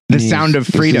not The Sound of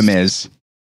Freedom is.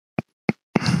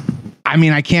 I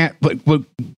mean, I can't, but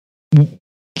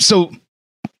so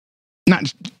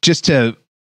not just to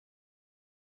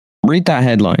read that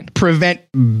headline, prevent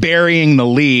burying the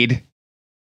lead.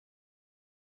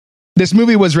 This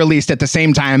movie was released at the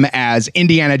same time as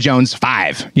Indiana Jones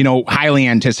 5, highly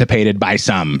anticipated by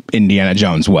some. Indiana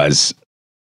Jones was.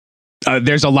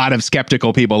 There's a lot of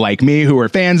skeptical people like me who are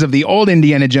fans of the old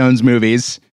Indiana Jones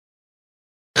movies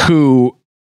who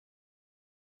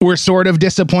were sort of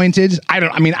disappointed. I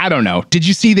don't know. Did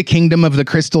you see The Kingdom of the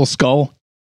Crystal Skull?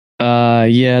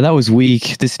 Yeah, that was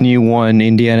weak. This new one,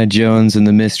 Indiana Jones and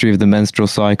the Mystery of the Menstrual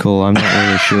Cycle. I'm not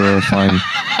really sure if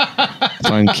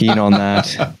I'm keen on that.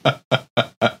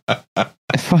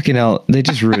 Fucking hell, they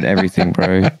just ruined everything,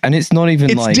 bro. And it's not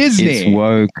even like Disney. It's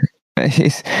woke.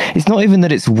 It's not even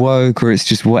that it's woke or it's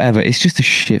just whatever. It's just a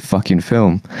shit fucking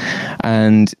film.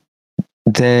 And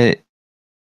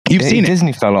you've seen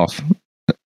Disney fell off.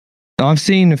 I've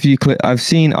seen a few clips. I've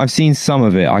seen some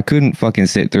of it. I couldn't fucking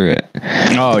sit through it.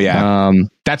 Oh yeah,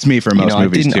 that's me for most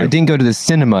movies too. I didn't go to the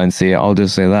cinema and see it. I'll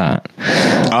just say that.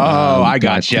 Oh, I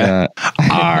gotcha.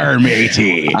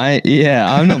 matey.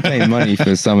 I'm not paying money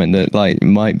for something that like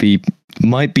might be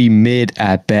mid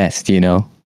at best. Well,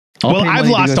 I've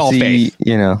lost all faith.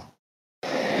 Yeah,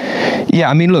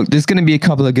 I mean, look, there's going to be a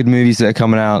couple of good movies that are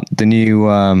coming out. The new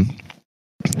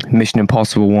Mission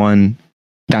Impossible one.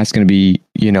 That's going to be,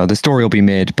 the story will be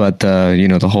mid, but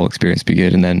the whole experience will be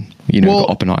good. And then, got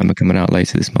Oppenheimer coming out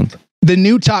later this month. The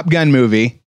new Top Gun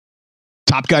movie,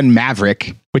 Top Gun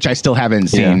Maverick, which I still haven't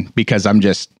seen because I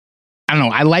don't know.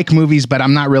 I like movies, but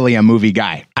I'm not really a movie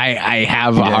guy. I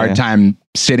have a hard time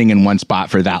sitting in one spot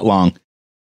for that long.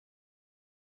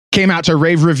 Came out to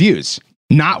rave reviews,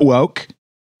 not woke.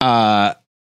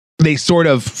 They sort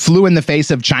of flew in the face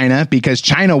of China because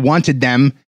China wanted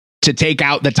them to take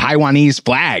out the Taiwanese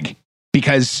flag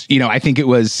because, I think it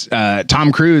was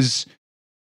Tom Cruise,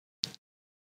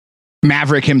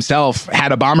 Maverick himself,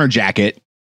 had a bomber jacket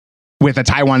with a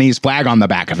Taiwanese flag on the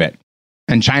back of it.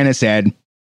 And China said,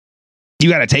 you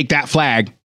got to take that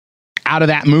flag out of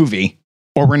that movie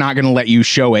or we're not going to let you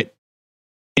show it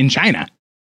in China.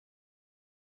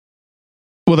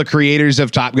 Well, the creators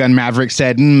of Top Gun Maverick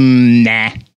said,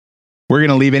 nah, we're going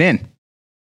to leave it in.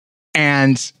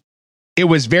 And it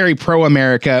was very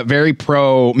pro-America, very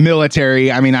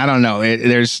pro-military. I mean, I don't know.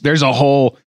 There's a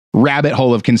whole rabbit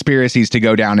hole of conspiracies to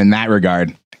go down in that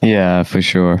regard. Yeah, for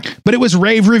sure. But it was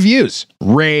rave reviews.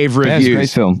 Rave reviews. Yeah, it was a great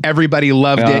film. Everybody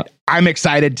loved it. I'm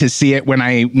excited to see it when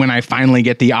I finally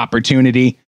get the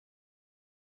opportunity.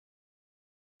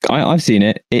 I've seen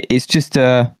it. It's just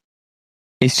a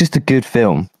good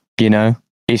film.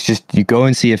 It's just you go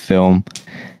and see a film.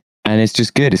 And it's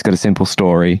just good. It's got a simple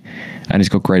story and it's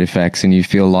got great effects and you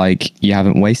feel like you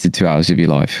haven't wasted 2 hours of your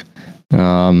life.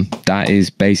 That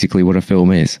is basically what a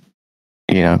film is.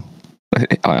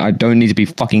 I don't need to be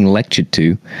fucking lectured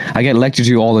to. I get lectured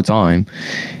to all the time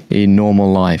in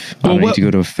normal life. I don't need to go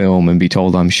to a film and be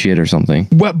told I'm shit or something.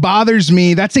 What bothers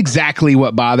me, that's exactly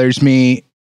what bothers me.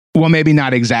 Well, maybe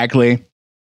not exactly.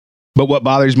 But what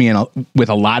bothers me with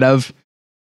a lot of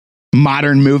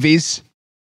modern movies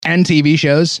and TV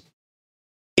shows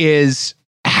is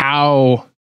how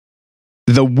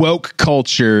the woke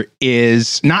culture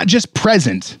is not just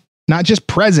present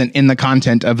in the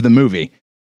content of the movie,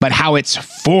 but how it's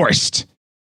forced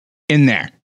in there.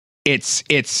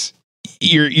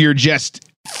 You're just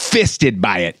fisted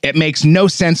by it. It makes no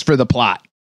sense for the plot.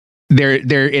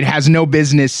 It has no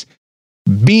business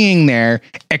being there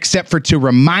except for to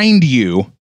remind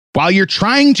you while you're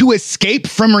trying to escape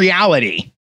from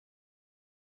reality.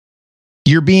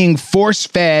 you're being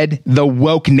force-fed the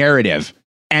woke narrative.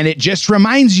 And it just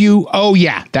reminds you, oh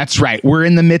yeah, that's right. We're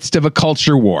in the midst of a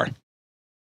culture war.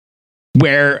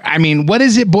 Where, I mean, what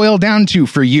does it boil down to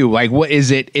for you? Like, what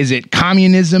is it? Is it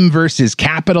communism versus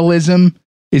capitalism?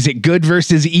 Is it good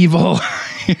versus evil?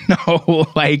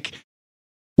 Like,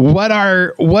 what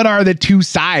are the two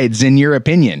sides in your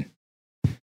opinion?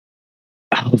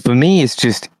 For me, it's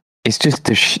just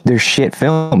they're shit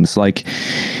films. Like,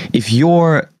 if you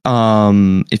want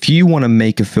to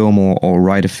make a film or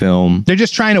write a film, they're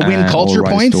just trying to win culture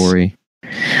points. Story.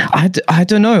 I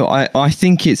don't know. I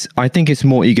think it's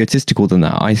more egotistical than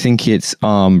that. I think it's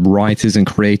writers and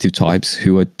creative types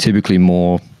who are typically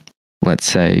more, let's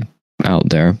say, out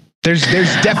there. There's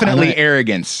definitely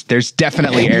arrogance. There's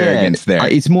definitely arrogance there.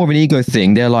 It's more of an ego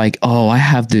thing. They're like, oh, I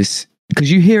have this. Because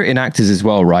you hear it in actors as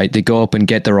well, right? They go up and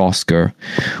get their Oscar,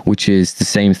 which is the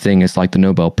same thing as like the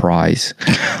Nobel Prize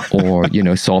or,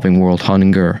 solving world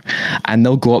hunger. And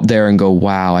they'll go up there and go,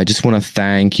 wow, I just want to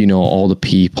thank, all the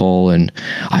people. And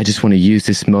I just want to use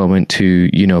this moment to,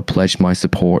 pledge my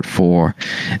support for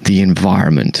the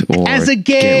environment. Or as a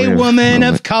gay woman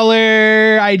of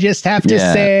color, I just have to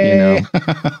say.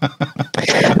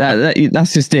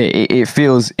 That's just it. It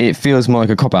feels more like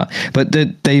a cop-out. But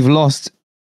they've lost...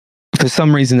 For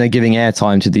some reason, they're giving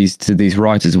airtime to these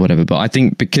writers or whatever. But I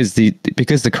think because the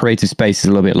creative space is a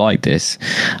little bit like this,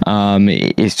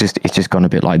 it's just gone a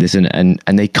bit like this, and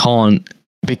they can't,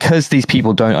 because these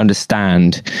people don't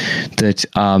understand that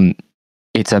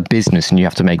it's a business and you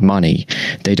have to make money.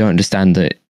 They don't understand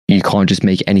that you can't just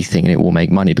make anything and it will make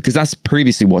money, because that's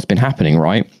previously what's been happening,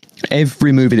 right?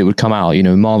 Every movie that would come out,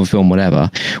 Marvel film,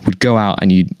 whatever, would go out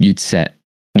and you'd set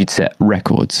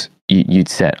records. You'd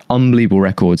set unbelievable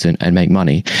records and make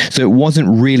money. So it wasn't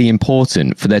really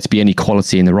important for there to be any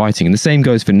quality in the writing. And the same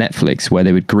goes for Netflix, where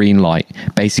they would greenlight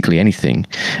basically anything.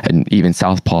 And even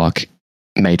South Park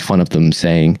made fun of them,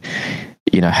 saying,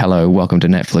 hello, welcome to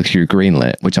Netflix, you're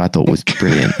greenlit, which I thought was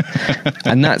brilliant.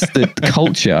 And that's the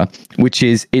culture, which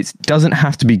is, it doesn't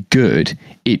have to be good.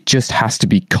 It just has to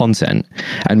be content.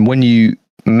 And when you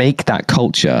make that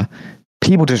culture,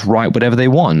 people just write whatever they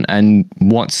want. And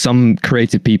what some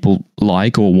creative people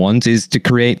like or want is to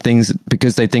create things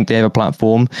because they think they have a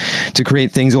platform to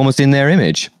create things almost in their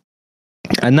image.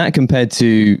 And that, compared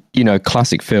to,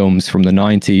 classic films from the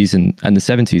 90s and the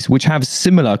 70s, which have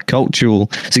similar cultural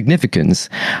significance,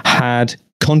 had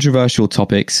controversial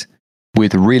topics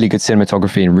with really good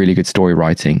cinematography and really good story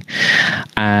writing.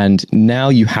 And now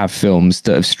you have films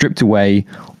that have stripped away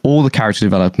all the character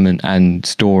development and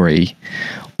story,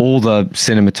 all the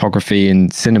cinematography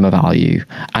and cinema value,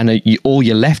 and all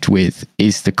you're left with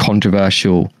is the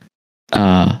controversial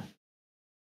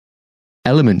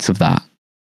elements of that.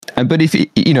 But if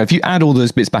you add all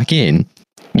those bits back in,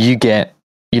 you get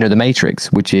The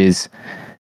Matrix, which is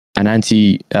an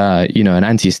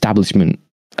anti-establishment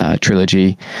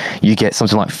trilogy. You get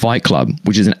something like Fight Club,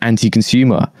 which is an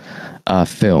anti-consumer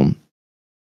film.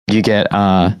 You get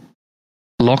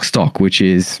Lock, Stock, which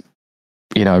is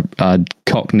a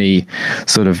Cockney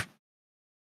sort of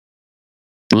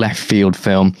left field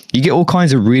film. You get all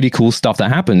kinds of really cool stuff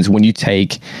that happens when you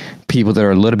take people that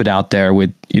are a little bit out there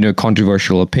with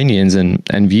controversial opinions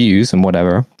and views and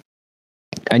whatever,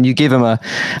 and you give them like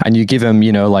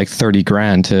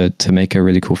 $30,000 to make a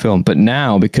really cool film. But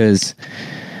now, because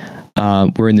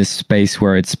we're in this space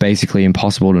where it's basically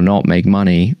impossible to not make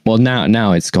money, well,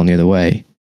 now it's gone the other way.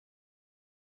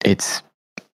 It's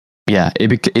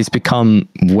become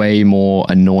way more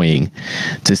annoying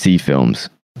to see films.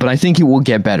 But I think it will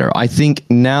get better. I think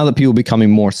now that people are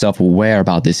becoming more self-aware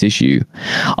about this issue,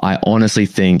 I honestly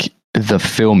think the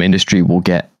film industry will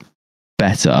get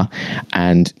better.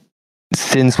 And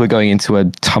since we're going into a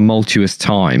tumultuous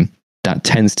time, that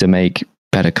tends to make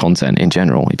better content in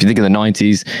general. If you think of the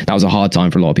 90s, that was a hard time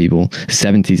for a lot of people.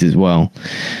 70s as well.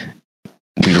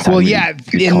 Well, yeah,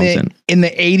 in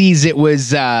the 80s, it was,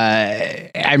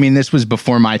 this was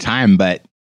before my time, but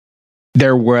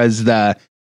there was the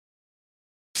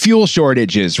fuel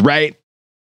shortages, right?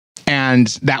 And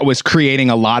that was creating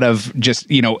a lot of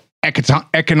just,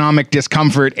 economic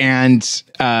discomfort and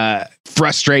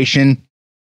frustration.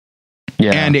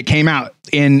 Yeah. And it came out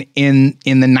in the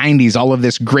 90s, all of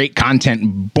this great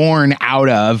content born out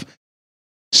of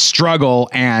struggle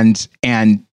and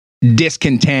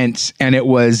discontent. And it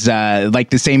was like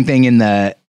the same thing in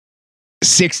the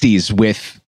 60s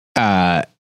with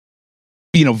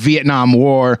Vietnam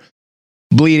War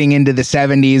bleeding into the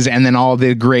 70s, and then all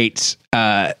the great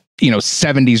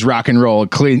 70s rock and roll,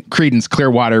 Creedence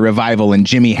Clearwater Revival and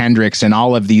Jimi Hendrix, and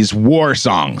all of these war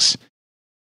songs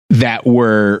that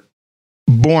were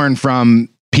born from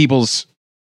people's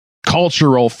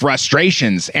cultural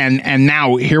frustrations. And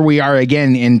now here we are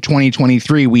again in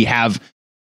 2023. We have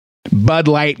Bud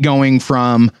Light going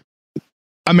from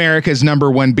America's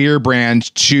number one beer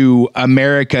brand to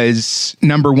America's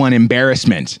number one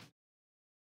embarrassment.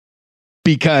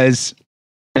 Because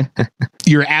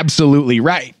you're absolutely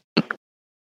right.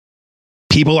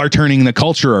 People are turning the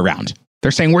culture around.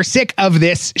 They're saying, we're sick of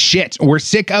this shit. We're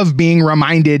sick of being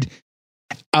reminded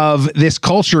of this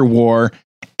culture war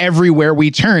everywhere we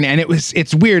turn. And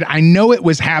it's weird. I know it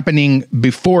was happening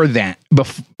before that,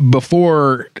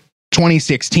 before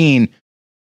 2016,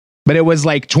 but it was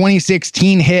like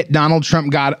 2016 hit, Donald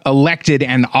Trump got elected,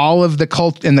 and all of the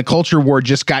culture war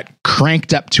just got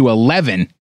cranked up to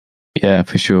 11. Yeah,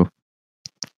 for sure.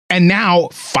 And now,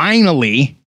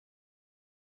 finally,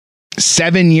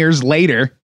 7 years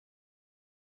later,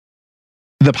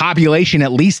 the population,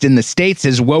 at least in the States,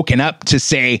 has woken up to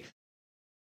say,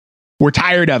 we're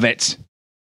tired of it.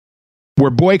 We're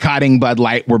boycotting Bud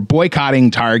Light. We're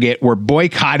boycotting Target. We're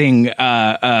boycotting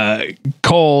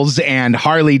Kohl's and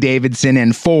Harley Davidson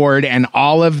and Ford and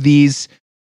all of these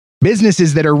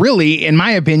businesses that are really, in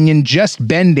my opinion, just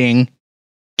bending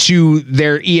to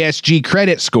their ESG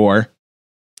credit score.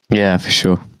 Yeah, for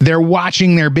sure. They're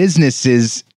watching their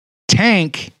businesses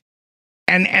tank,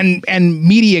 and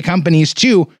media companies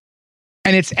too.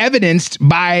 And it's evidenced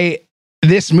by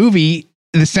this movie,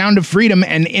 The Sound of Freedom,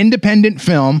 an independent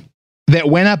film that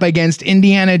went up against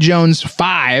Indiana Jones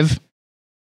 5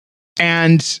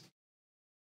 and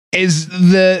is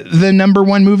the number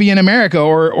one movie in America,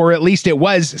 or at least it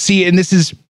was. See, and this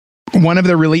is one of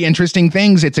the really interesting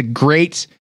things. It's great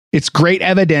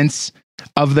evidence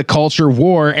of the culture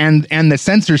war and the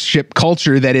censorship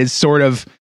culture that is sort of,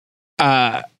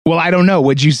 well, I don't know.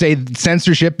 Would you say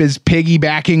censorship is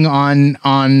piggybacking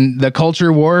on the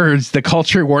culture war, or is the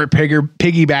culture war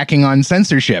piggybacking on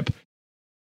censorship?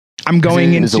 I'm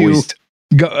going into...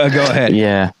 Go ahead.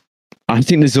 Yeah. I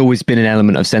think there's always been an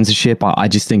element of censorship. I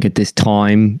just think at this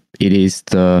time, it is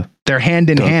they're hand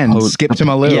in hand. Skipped them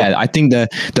a little. Yeah, I think the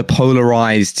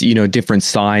polarized, different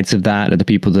sides of that are the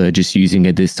people that are just using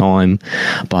it this time.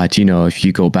 But, if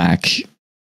you go back,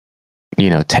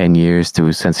 10 years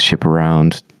to censorship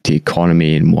around the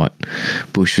economy and what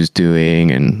Bush was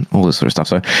doing and all this sort of stuff.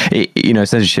 So,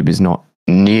 censorship is not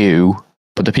new,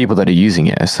 but the people that are using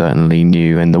it are certainly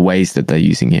new, and the ways that they're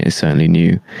using it is certainly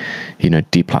new.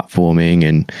 Deplatforming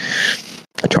and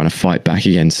trying to fight back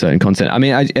against certain content. I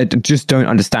mean, I just don't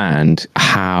understand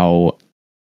how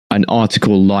an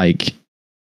article like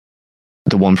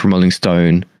the one from Rolling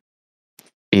Stone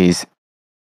is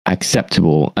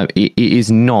acceptable. It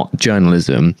is not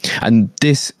journalism, and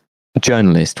this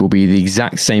journalist will be the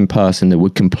exact same person that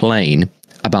would complain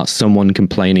about someone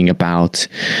complaining about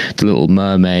The Little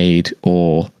Mermaid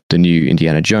or the new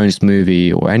Indiana Jones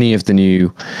movie or any of the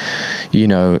new,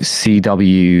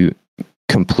 CW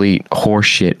complete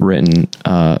horseshit written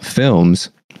films.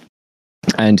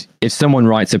 And if someone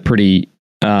writes a pretty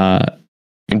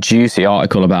juicy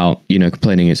article about,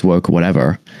 complaining it's woke or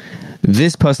whatever,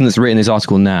 this person that's written this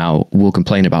article now will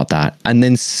complain about that and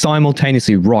then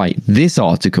simultaneously write this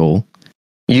article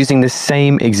using the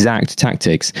same exact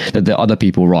tactics that the other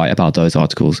people write about those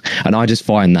articles. And I just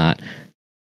find that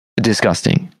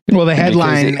disgusting. Well, the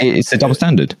headline... It's a double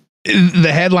standard.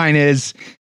 The headline is,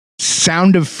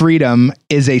 Sound of Freedom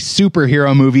is a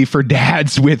superhero movie for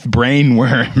dads with brain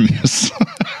worms.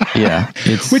 Yeah.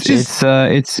 It's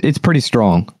pretty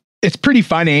strong. It's pretty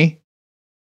funny.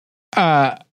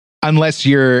 Unless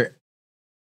you're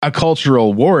a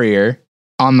cultural warrior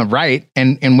on the right,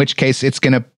 and in which case it's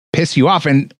going to piss you off,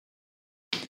 and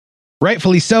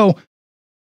rightfully so.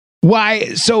 Why?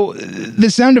 So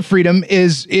The Sound of Freedom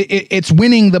is it's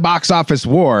winning the box office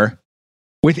war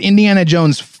with Indiana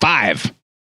Jones 5,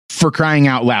 for crying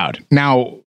out loud.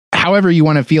 Now, however you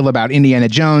want to feel about Indiana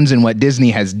Jones and what Disney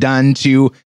has done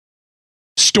to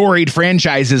storied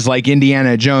franchises like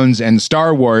Indiana Jones and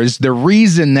Star Wars, the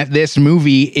reason that this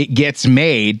movie it gets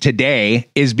made today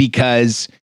is because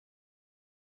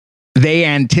Disney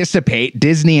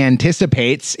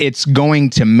anticipates it's going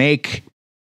to make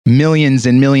millions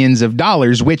and millions of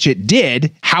dollars, which it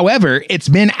did. However, it's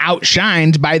been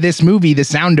outshined by this movie, The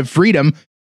Sound of Freedom,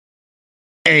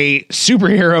 a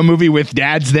superhero movie with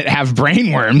dads that have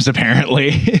brain worms,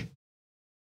 apparently.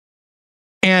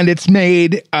 And it's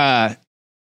made, damn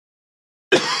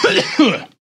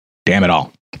it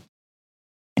all,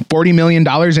 $40 million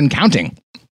and counting.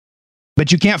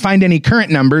 But you can't find any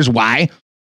current numbers. Why?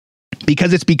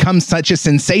 Because it's become such a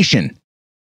sensation.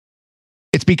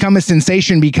 It's become a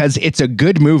sensation because it's a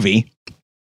good movie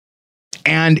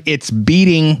and it's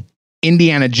beating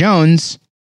Indiana Jones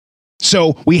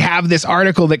So we have this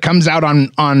article that comes out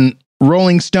on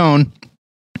Rolling Stone,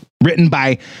 written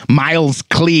by Miles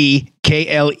Klee,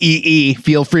 Klee.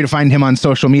 Feel free to find him on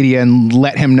social media and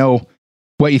let him know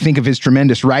what you think of his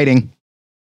tremendous writing.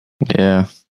 Yeah.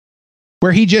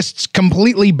 Where he just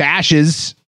completely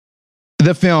bashes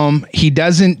the film. He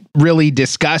doesn't really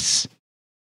discuss.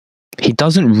 He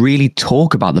doesn't really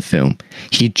talk about the film.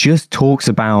 He just talks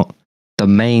about the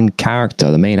main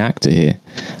character, the main actor here.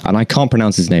 And I can't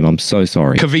pronounce his name. I'm so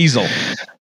sorry. Caviezel.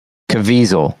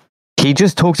 He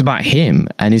just talks about him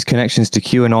and his connections to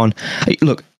QAnon.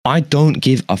 Look, I don't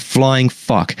give a flying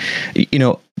fuck. You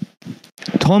know,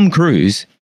 Tom Cruise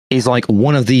is like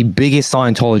one of the biggest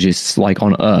Scientologists like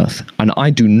on earth. And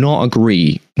I do not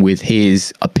agree with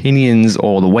his opinions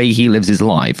or the way he lives his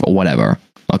life or whatever.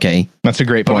 Okay. That's a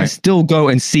great point. But I still go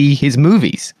and see his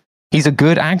movies. He's a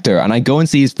good actor and I go and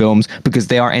see his films because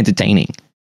they are entertaining.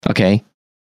 Okay.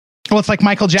 Well, it's like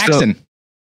Michael Jackson. So,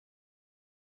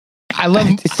 I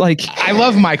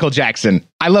love Michael Jackson.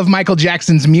 I love Michael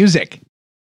Jackson's music.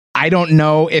 I don't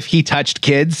know if he touched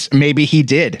kids. Maybe he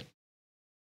did.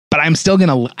 But I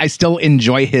still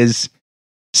enjoy his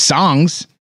songs.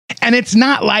 And it's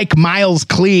not like Miles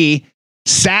Klee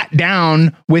sat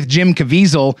down with Jim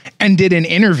Caviezel and did an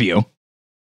interview.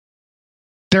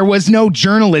 There was no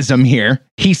journalism here.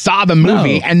 He saw the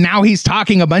movie and now he's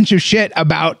talking a bunch of shit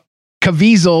about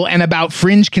Caviezel and about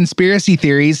fringe conspiracy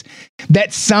theories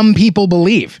that some people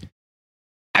believe.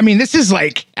 I mean, this is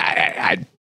like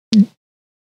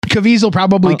Caviezel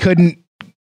probably couldn't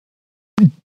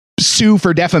sue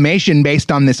for defamation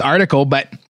based on this article, but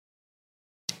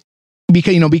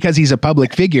because he's a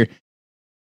public figure.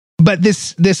 But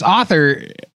this author,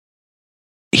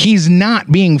 he's not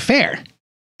being fair.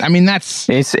 I mean,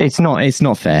 it's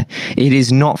not fair. It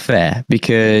is not fair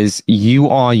because you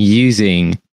are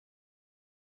using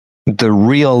the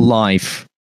real life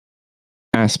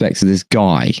aspects of this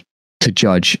guy to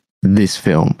judge this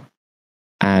film.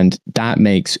 And that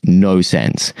makes no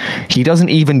sense. He doesn't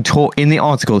even talk in the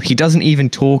article. He doesn't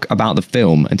even talk about the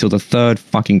film until the third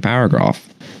fucking paragraph.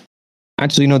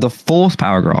 Actually, no, the fourth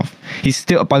paragraph.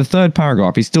 By the third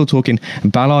paragraph, he's still talking.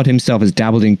 Ballard himself has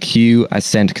dabbled in Q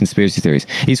ascent conspiracy theories.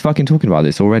 He's fucking talking about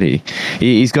this already.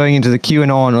 He's going into the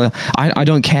QAnon. I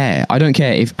don't care. I don't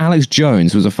care. If Alex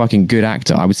Jones was a fucking good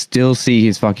actor, I would still see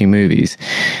his fucking movies.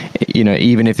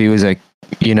 Even if he was a,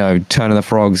 Turn of the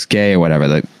Frogs gay or whatever,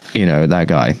 that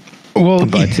guy. Well,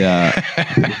 but,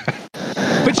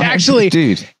 which actually,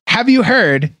 dude, have you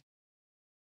heard?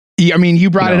 I mean, you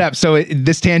brought it up, so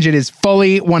this tangent is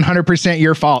fully 100%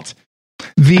 your fault.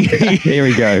 Here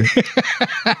we go.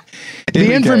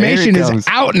 The information is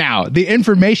out now. The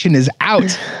information is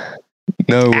out.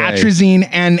 No way. Atrazine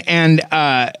and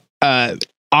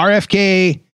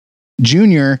RFK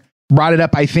Jr. brought it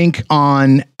up, I think,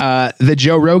 on the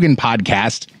Joe Rogan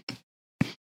podcast.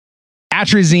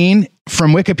 Atrazine,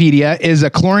 from Wikipedia, is a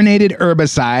chlorinated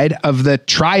herbicide of the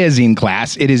triazine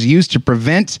class. It is used to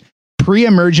prevent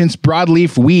pre-emergence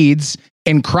broadleaf weeds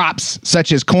in crops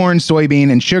such as corn,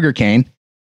 soybean, and sugarcane.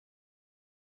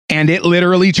 And it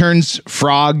literally turns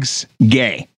frogs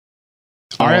gay.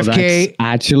 RFK... That's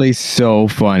actually so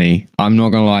funny. I'm not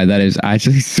going to lie. That is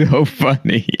actually so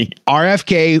funny.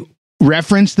 RFK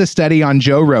referenced the study on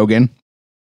Joe Rogan.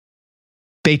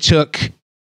 They took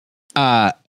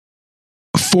 40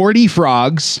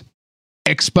 frogs,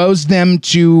 exposed them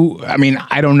to,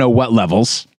 I don't know what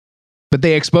levels, but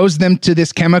they exposed them to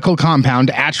this chemical compound,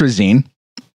 atrazine.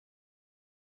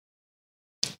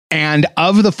 And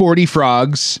of the 40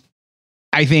 frogs,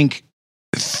 I think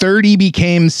 30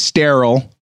 became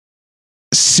sterile,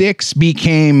 6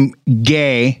 became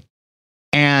gay,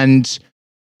 and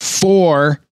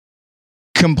 4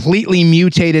 completely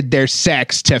mutated their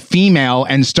sex to female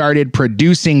and started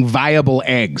producing viable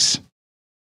eggs.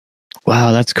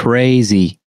 Wow, that's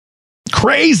crazy.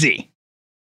 Crazy.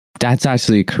 That's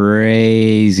actually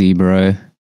crazy, bro.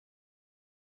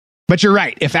 But you're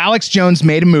right. If Alex Jones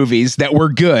made movies that were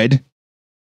good,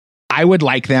 I would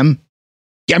like them.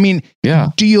 I mean, yeah.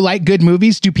 Do you like good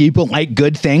movies? Do people like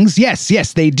good things? Yes,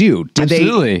 they do.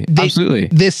 Absolutely. Absolutely.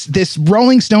 This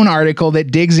Rolling Stone article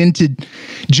that digs into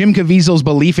Jim Caviezel's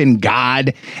belief in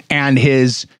God and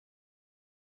his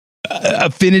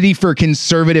affinity for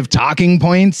conservative talking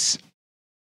points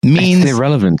means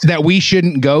irrelevant that we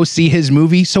shouldn't go see his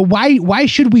movie. So why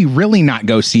should we really not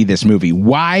go see this movie?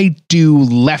 Why do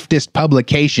leftist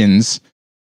publications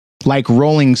like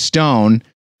Rolling Stone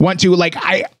want to,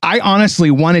 I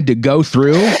honestly wanted to go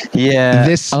through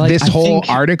this whole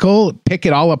article, pick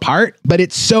it all apart, but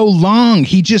it's so long.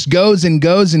 He just goes and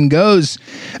goes and goes.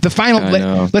 The final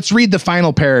let's read the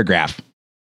final paragraph.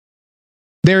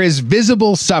 There is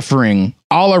visible suffering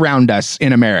all around us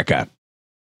in America.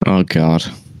 Oh, God.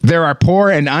 There are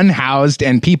poor and unhoused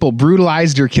and people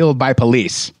brutalized or killed by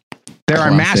police. There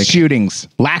are mass shootings,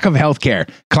 lack of healthcare,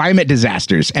 climate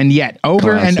disasters, and yet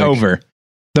over and over,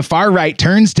 the far right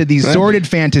turns to these sordid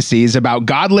fantasies about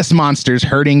godless monsters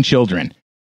hurting children.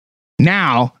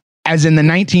 Now, as in the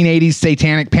 1980s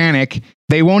satanic panic,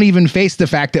 they won't even face the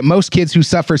fact that most kids who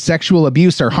suffer sexual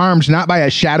abuse are harmed not by a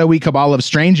shadowy cabal of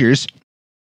strangers,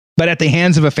 but at the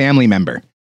hands of a family member.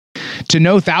 To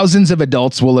know thousands of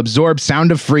adults will absorb Sound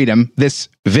of Freedom, this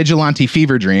vigilante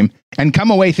fever dream, and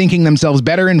come away thinking themselves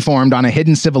better informed on a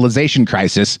hidden civilization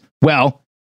crisis, well,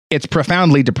 it's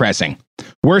profoundly depressing.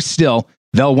 Worse still,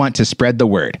 they'll want to spread the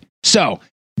word. So,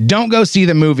 don't go see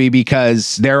the movie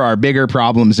because there are bigger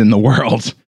problems in the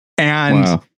world.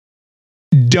 And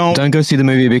don't go see the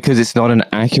movie because it's not an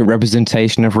accurate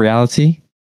representation of reality.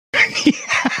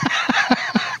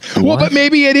 Well, but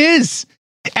maybe it is.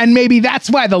 And maybe that's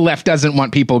why the left doesn't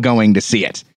want people going to see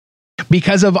it.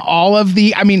 Because of all of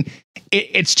the, I mean,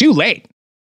 it's too late.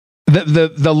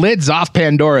 The lid's off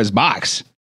Pandora's box.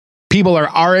 People are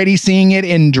already seeing it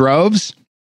in droves,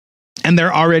 and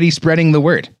they're already spreading the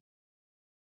word.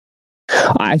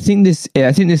 I think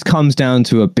this comes down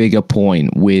to a bigger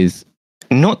point with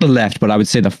not the left, but I would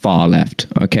say the far left,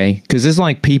 okay? Because there's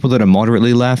like people that are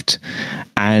moderately left,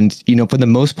 and, you know, for the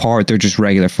most part, they're just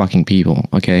regular fucking people,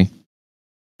 okay?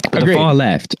 But the far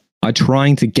left are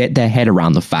trying to get their head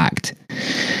around the fact,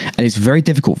 and it's very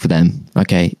difficult for them,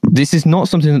 okay? This is not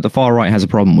something that the far right has a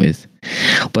problem with,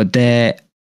 but they're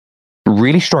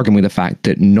really struggling with the fact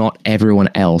that not everyone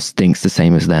else thinks the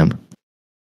same as them.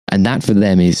 And that for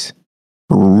them is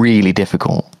really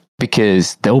difficult,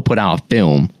 because they'll put out a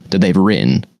film that they've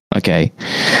written, okay?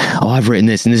 Oh, I've written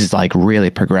this, and this is like really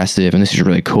progressive, and this is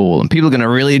really cool, and people are going to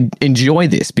really enjoy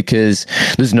this because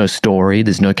there's no story,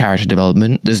 there's no character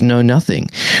development, there's no nothing,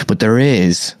 but there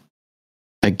is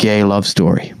a gay love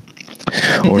story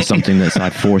or something that's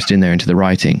like forced in there into the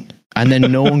writing, and then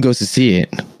no one goes to see it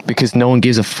because no one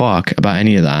gives a fuck about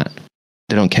any of that.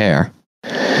 They don't care,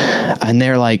 and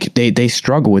they're like they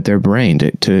struggle with their brain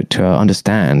to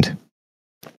understand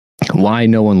why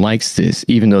no one likes this,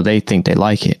 even though they think they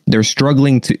like it. They're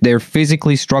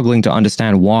physically struggling to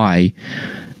understand why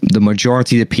the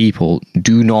majority of the people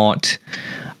do not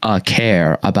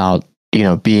care about, you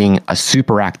know, being a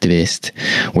super activist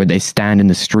where they stand in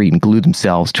the street and glue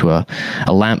themselves to a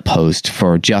lamppost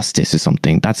for justice or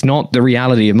something. That's not the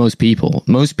reality of most people.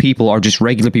 Most people are just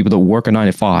regular people that work a 9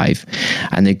 to 5,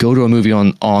 and they go to a movie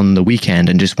on the weekend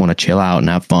and just want to chill out and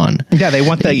have fun. Yeah, they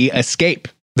want the escape.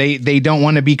 They don't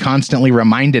want to be constantly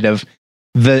reminded of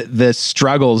the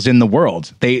struggles in the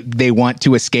world. They want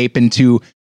to escape into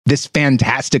this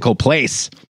fantastical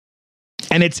place.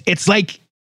 And it's like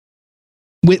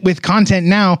with content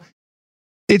now,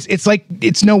 it's like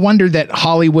it's no wonder that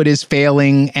Hollywood is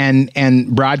failing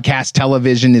and broadcast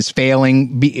television is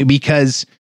failing because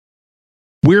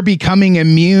we're becoming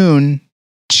immune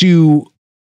to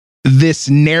this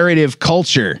narrative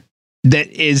culture that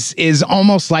is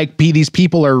almost like these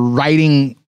people are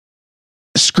writing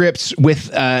scripts with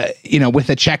with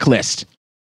a checklist.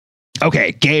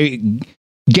 Okay,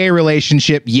 gay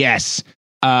relationship, yes.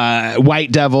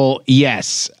 White devil,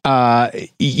 yes.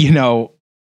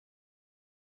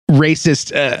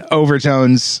 Racist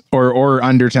overtones or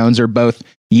undertones or both,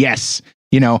 yes.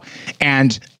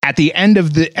 And at the end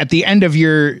of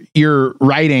your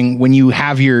writing, when you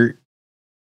have your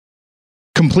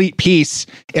complete piece,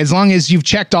 as long as you've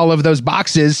checked all of those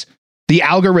boxes, the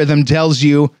algorithm tells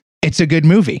you it's a good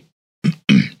movie.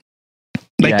 It's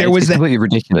completely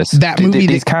ridiculous. That movie,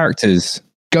 these characters.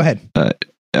 Go ahead.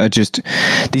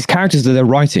 These characters that they're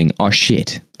writing are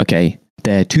shit. Okay,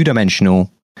 they're two-dimensional.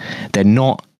 They're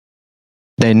not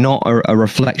a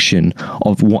reflection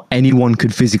of what anyone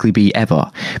could physically be ever.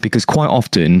 Because quite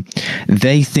often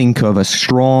they think of a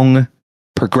strong,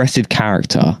 progressive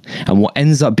character, and what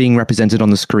ends up being represented on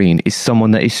the screen is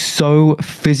someone that is so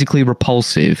physically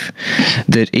repulsive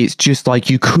that it's just like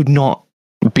you could not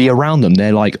be around them.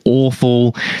 They're like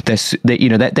awful. They're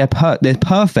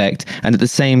perfect, and at the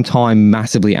same time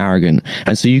massively arrogant,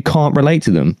 and so you can't relate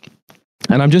to them.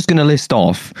 And I'm just going to list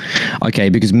off, okay,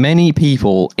 because many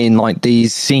people in like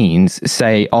these scenes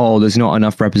say, oh, there's not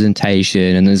enough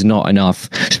representation and there's not enough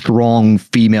strong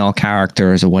female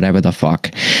characters or whatever the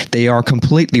fuck. They are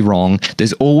completely wrong.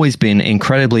 There's always been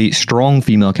incredibly strong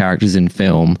female characters in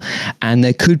film, and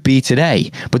there could be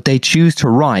today, but they choose to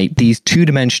write these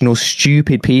two-dimensional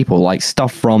stupid people, like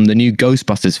stuff from the new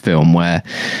Ghostbusters film where,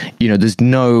 there's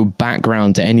no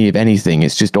background to anything.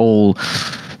 It's just all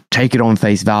take it on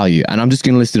face value. And I'm just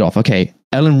going to list it off. Okay,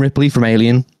 Ellen Ripley from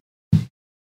Alien.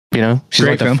 You know, she's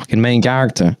Great like the film. fucking main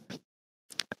character.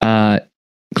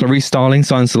 Clarice Starling,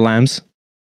 Silence of the Lambs.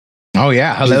 Oh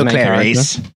yeah, She's hello the main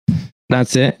Clarice.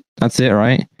 That's it,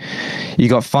 right? You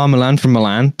got Far Milan from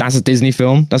Milan. That's a Disney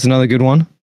film. That's another good one.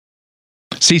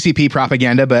 CCP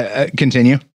propaganda, but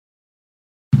continue.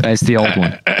 It's the old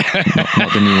one,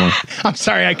 not the new one. I'm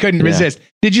sorry, I couldn't resist.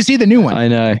 Did you see the new one? I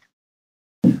know.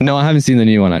 No, I haven't seen the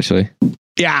new one actually.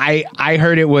 Yeah, I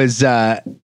heard it was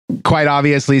quite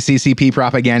obviously CCP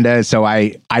propaganda, so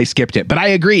I skipped it. But I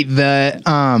agree.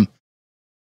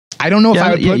 I don't know if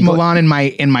I would put Milan in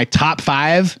my top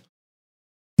 5,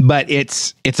 but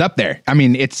it's up there. I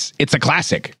mean, it's a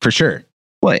classic for sure.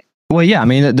 Well, yeah. I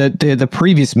mean, the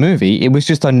previous movie, it was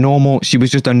just a normal. She was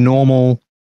just a normal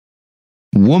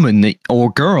woman or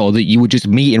girl that you would just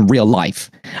meet in real life,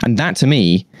 and that to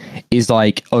me is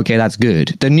like, okay, that's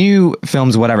good. The new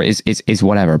films, whatever, is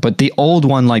whatever. But the old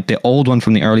one, like the old one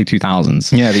from the early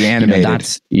 2000s, yeah, the animated,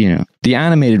 that's the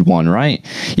animated one, right?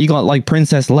 You got like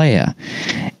Princess Leia.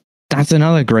 That's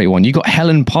another great one. You got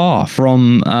Helen Parr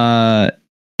from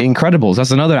Incredibles.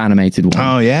 That's another animated one.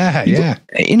 Oh yeah, yeah.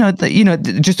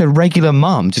 Just a regular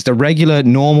mom, just a regular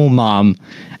normal mom,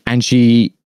 and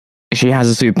she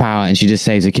has a superpower and she just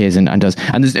saves her kids and does.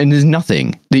 And there's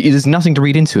nothing. There's nothing to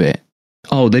read into it.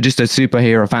 Oh, they're just a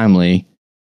superhero family,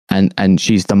 and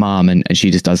she's the mom and she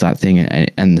just does that thing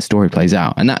and the story plays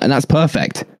out and that's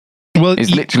perfect. Well,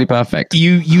 it's literally perfect.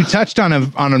 You touched on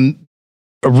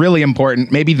a really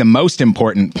important, maybe the most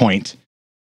important point,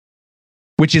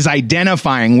 which is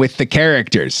identifying with the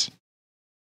characters.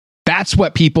 That's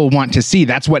what people want to see.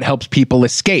 That's what helps people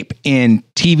escape in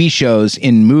TV shows,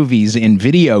 in movies, in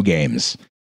video games,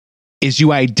 is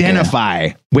you identify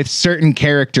with certain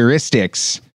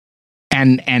characteristics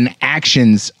and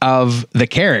actions of the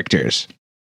characters.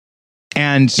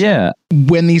 And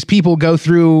when these people go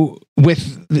through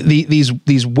with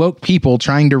these woke people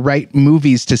trying to write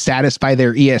movies to satisfy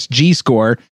their ESG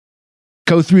score,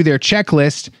 go through their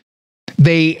checklist,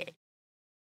 they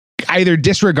either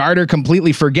disregard or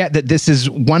completely forget that this is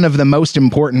one of the most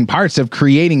important parts of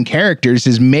creating characters,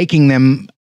 is making them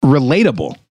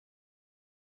relatable.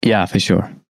 Yeah, for sure.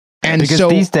 And because so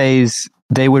these days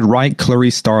they would write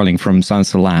Clarice Starling from Silence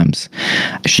of the Lambs.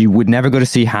 She would never go to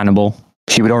see Hannibal.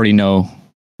 She would already know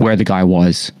where the guy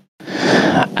was.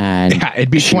 And it'd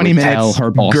be 20 minutes, tell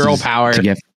her girl power.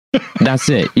 That's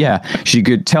it. Yeah. She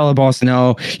could tell her boss,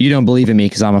 no, you don't believe in me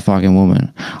because I'm a fucking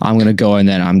woman. I'm going to go and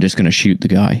then I'm just going to shoot the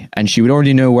guy. And she would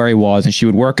already know where he was and she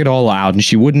would work it all out and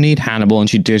she wouldn't need Hannibal and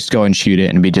she'd just go and shoot it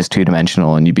and be just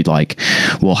 2-dimensional. And you'd be like,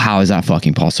 well, how is that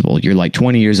fucking possible? You're like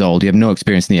 20 years old. You have no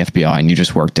experience in the FBI and you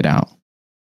just worked it out.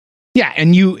 Yeah.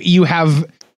 And you have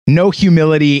no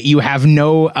humility. You have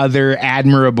no other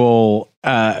admirable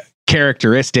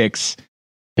characteristics.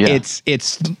 Yeah.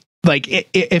 It's like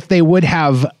if they would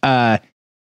have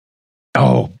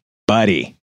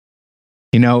buddy,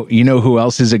 you know who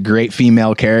else is a great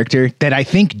female character that I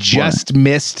think just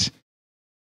missed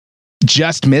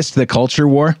the culture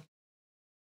war?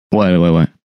 What?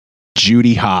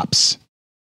 Judy Hopps.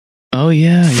 Oh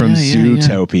yeah, from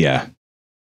Zootopia. Yeah.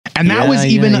 And that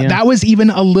was even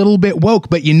a little bit woke,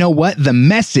 but you know what? The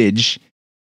message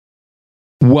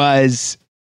was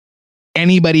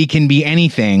anybody can be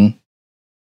anything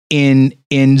in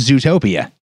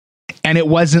Zootopia. And it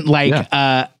wasn't like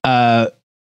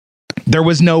there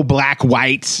was no black,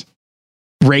 white,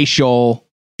 racial,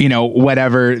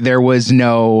 whatever. There was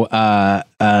no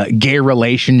gay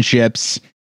relationships.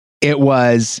 It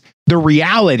was the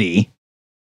reality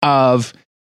of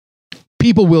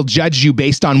people will judge you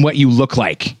based on what you look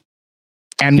like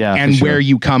and where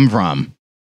you come from.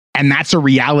 And that's a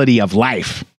reality of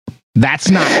life. That's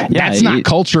not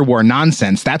culture war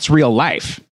nonsense. That's real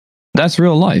life. That's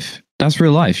real life.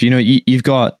 You've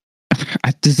got,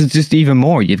 this is just even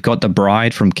more. You've got the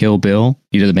bride from Kill Bill,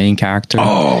 the main character.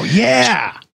 Oh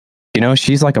yeah.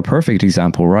 She's like a perfect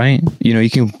example, right?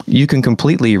 You can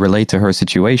completely relate to her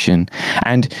situation.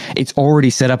 And it's already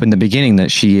set up in the beginning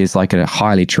that she is like a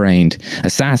highly trained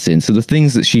assassin. So the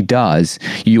things that she does,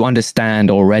 you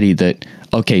understand already that,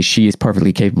 okay, she is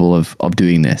perfectly capable of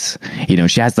doing this.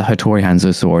 She has the Hattori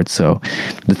Hanzo sword, so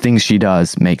the things she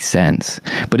does make sense.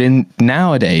 But in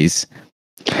nowadays,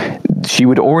 she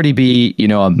would already be,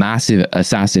 a massive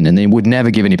assassin, and they would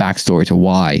never give any backstory to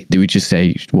why. They would just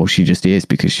say, well, she just is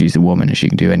because she's a woman and she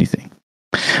can do anything.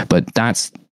 But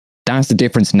that's the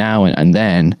difference now and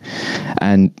then.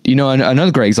 And,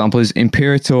 another great example is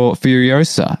Imperator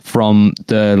Furiosa from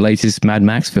the latest Mad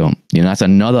Max film. That's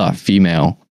another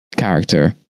female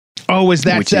character. Oh, was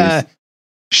that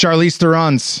Charlize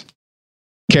Theron's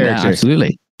character? Yeah,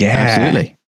 absolutely. Yeah.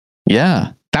 Absolutely.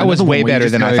 Yeah. That was way better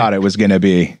than I thought it was going to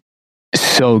be.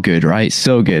 So good, right?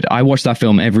 So good. I watch that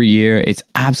film every year. It's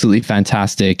absolutely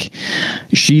fantastic.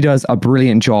 She does a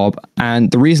brilliant job.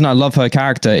 And the reason I love her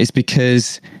character is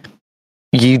because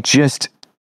you get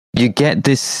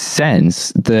this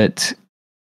sense that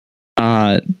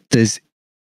there's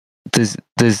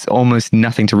almost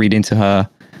nothing to read into her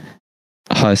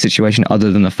situation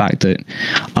other than the fact that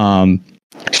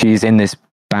she's in this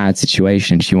bad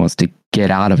situation. She wants to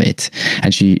get out of it,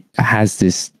 and she has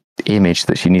this image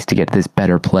that she needs to get to this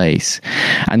better place,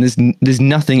 and there's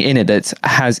nothing in it that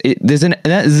has it. There's an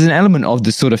element of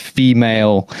the sort of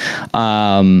female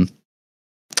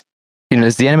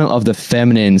there's the element of the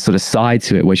feminine sort of side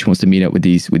to it, where she wants to meet up with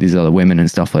these other women and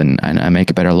stuff and make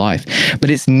a better life. But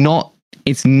it's not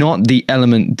the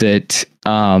element that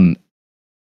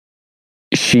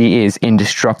she is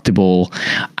indestructible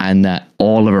and that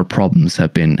all of her problems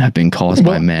have been caused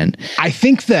by men. I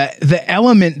think the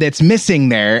element that's missing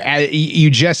there,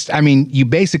 you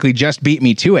basically just beat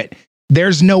me to it.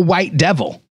 There's no white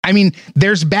devil. I mean,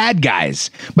 there's bad guys,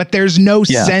 but there's no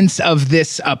sense of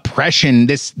this oppression,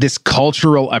 this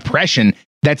cultural oppression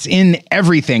that's in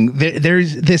everything.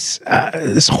 There's this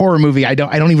horror movie. I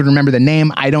don't even remember the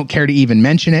name. I don't care to even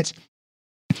mention it.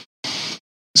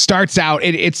 Starts out,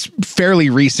 it's fairly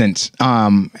recent,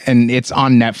 and it's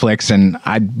on Netflix, and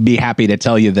I'd be happy to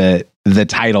tell you the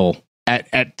title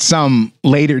at some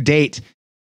later date.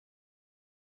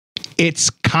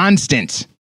 It's constant.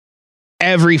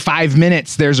 Every 5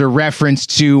 minutes, there's a reference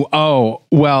to,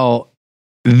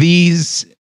 these.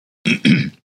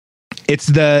 It's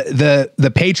the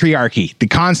patriarchy, the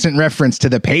constant reference to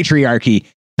the patriarchy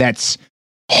that's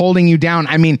holding you down.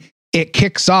 I mean, it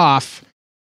kicks off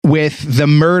with the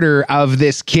murder of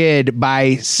this kid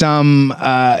by some,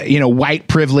 white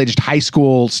privileged high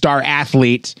school star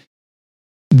athlete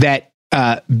that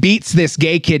beats this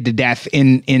gay kid to death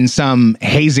in some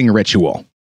hazing ritual.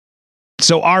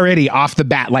 So already off the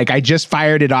bat, like I just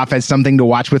fired it off as something to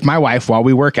watch with my wife while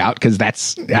we work out, because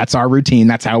that's our routine.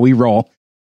 That's how we roll.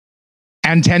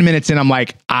 And 10 minutes in, I'm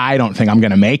like, I don't think I'm going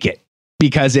to make it,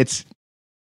 because it's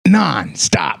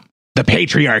non-stop. The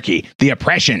patriarchy, the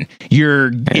oppression. You're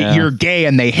gay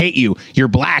and they hate you. You're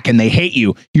black and they hate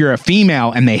you. You're a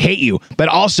female and they hate you. But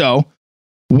also,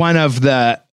 one of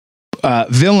the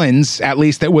villains, at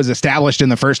least that was established in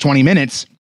the first 20 minutes,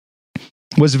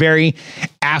 was very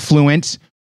affluent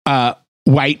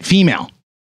white female.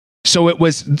 So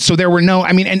there were no,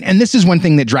 I mean, and this is one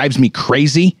thing that drives me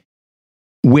crazy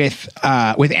with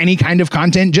any kind of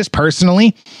content, just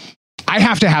personally. I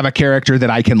have to have a character that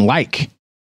I can like.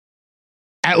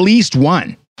 At least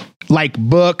one. Like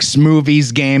books,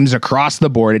 movies, games, across the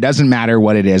board. It doesn't matter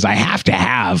what it is. I have to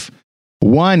have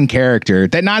one character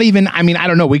that not even, I mean, I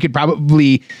don't know, we could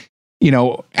probably,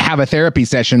 have a therapy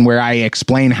session where I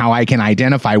explain how I can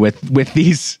identify with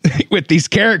these with these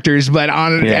characters, but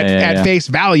at face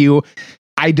value,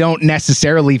 I don't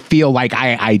necessarily feel like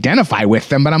I identify with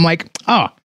them, but I'm like, I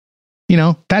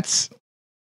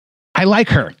like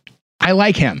her. I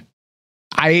like him.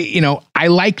 I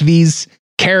like these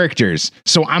characters,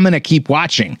 so I'm going to keep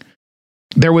watching.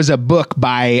 There was a book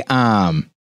by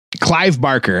Clive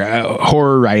Barker, a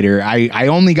horror writer. I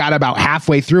only got about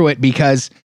halfway through it because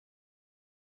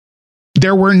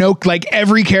there were no, like,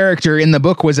 every character in the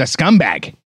book was a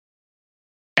scumbag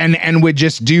and would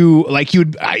just do like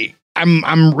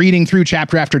I'm reading through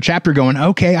chapter after chapter going,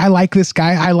 okay, I like this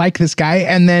guy.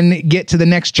 And then get to the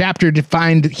next chapter to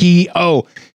find he was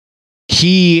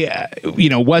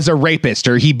a rapist,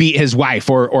 or he beat his wife,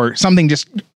 or something just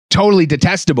totally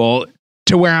detestable,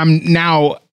 to where I'm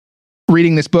now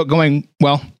reading this book going,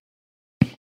 well,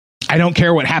 I don't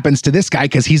care what happens to this guy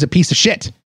because he's a piece of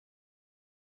shit.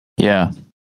 Yeah.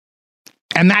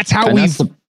 And that's how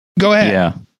go ahead.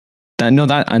 Yeah.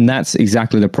 And that's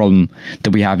exactly the problem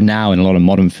that we have now in a lot of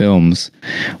modern films,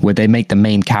 where they make the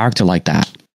main character like that.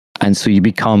 And so you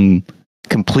become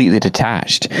completely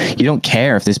detached. You don't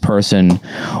care if this person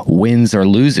wins or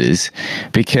loses,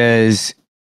 because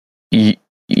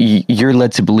you're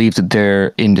led to believe that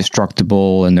they're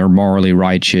indestructible and they're morally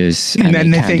righteous. And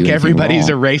then they think everybody's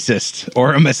a racist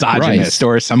or a misogynist, right,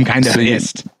 or some kind of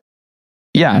ist.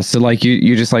 Yeah, so like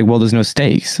you're just like, well, there's no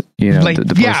stakes. Like,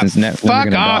 the person's fuck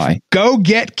off. Die. Go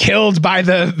get killed by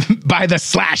the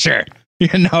slasher.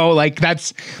 Like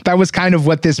that was kind of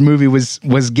what this movie was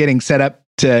getting set up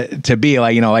to be,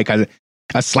 like, like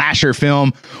a slasher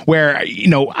film where,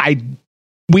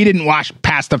 we didn't watch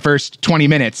past the first 20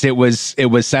 minutes. It was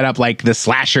set up like the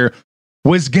slasher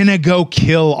was gonna go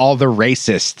kill all the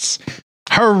racists.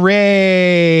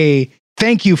 Hooray!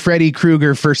 thank you, Freddy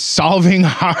Krueger, for solving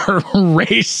our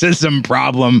racism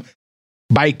problem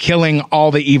by killing all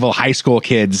the evil high school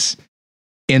kids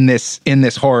in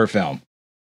this horror film.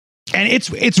 And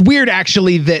it's weird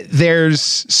actually that there's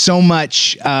so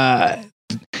much of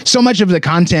the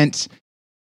content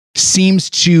seems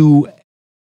to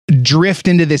drift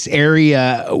into this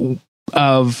area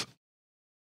of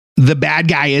the bad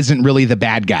guy isn't really the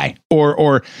bad guy,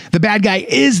 or the bad guy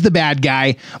is the bad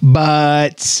guy,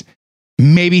 but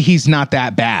maybe he's not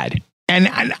that bad. And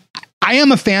I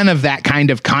am a fan of that kind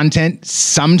of content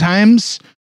sometimes,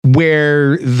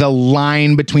 where the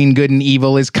line between good and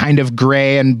evil is kind of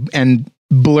gray and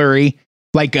blurry,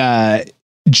 like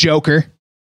Joker.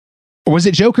 Or was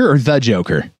it Joker or The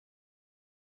Joker?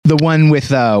 The one with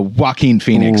Joaquin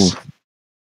Phoenix. Ooh.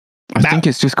 I think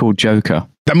it's just called Joker.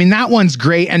 I mean, that one's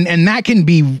great, and that can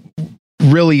be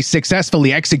really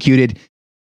successfully executed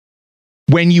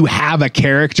when you have a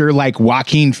character like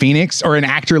Joaquin Phoenix, or an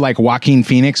actor like Joaquin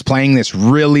Phoenix playing this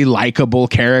really likable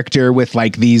character with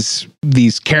like these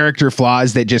character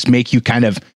flaws that just make you kind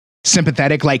of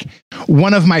sympathetic. Like,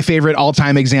 one of my favorite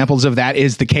all-time examples of that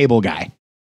is The Cable Guy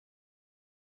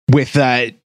with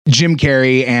Jim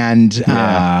Carrey and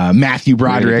Matthew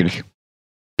Broderick.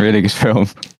 Really good film.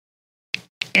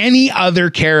 Any other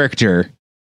character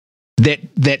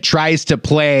that tries to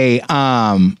play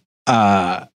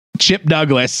Chip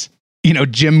Douglas,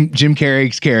 Jim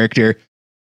Carrey's character,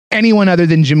 anyone other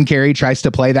than Jim Carrey tries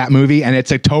to play that movie, and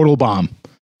it's a total bomb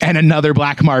and another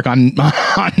black mark on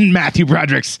Matthew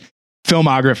Broderick's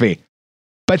filmography.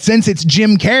 But since it's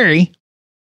Jim Carrey,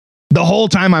 the whole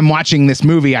time I'm watching this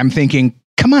movie, I'm thinking,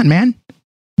 come on, man,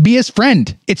 be his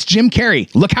friend. It's Jim Carrey.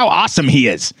 Look how awesome he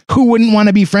is. Who wouldn't want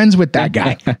to be friends with that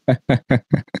guy?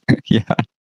 Yeah.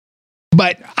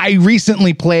 But I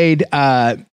recently played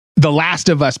The Last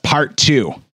of Us Part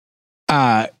 2.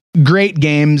 Great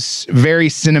games, very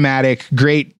cinematic,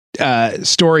 great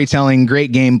storytelling,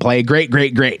 great gameplay,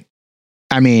 great.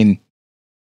 I mean,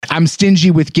 I'm stingy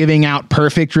with giving out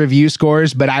perfect review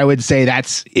scores, but I would say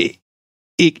that's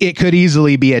it could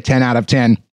easily be a 10 out of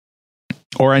 10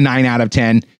 or a 9 out of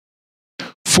 10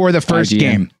 for the first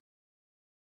game.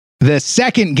 The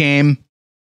second game,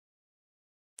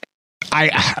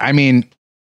 I mean,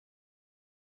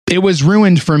 it was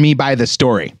ruined for me by the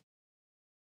story.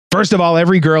 First of all,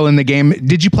 every girl in the game,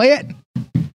 did you play it?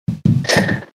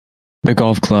 The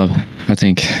golf club, I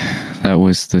think that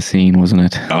was the scene, wasn't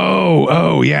it?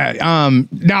 Oh yeah.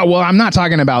 No, well, I'm not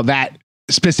talking about that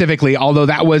specifically, although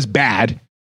that was bad.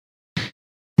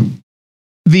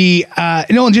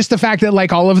 Just the fact that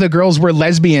like all of the girls were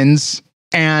lesbians,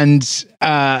 and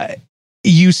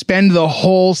you spend the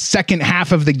whole second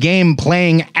half of the game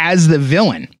playing as the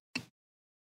villain.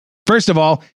 First of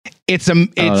all,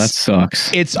 that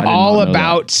sucks. It's all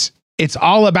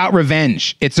about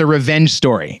revenge. It's a revenge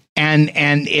story, and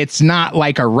it's not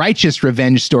like a righteous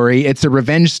revenge story. It's a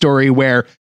revenge story where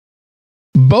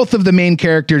both of the main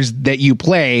characters that you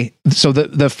play, so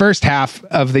the first half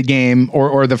of the game,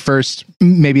 or the first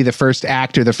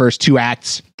act or the first two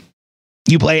acts,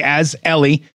 you play as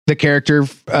Ellie, the character,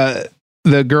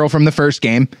 the girl from the first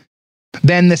game.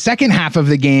 Then the second half of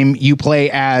the game, you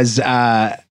play as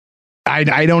I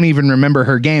don't even remember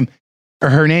her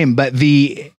name, but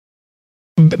you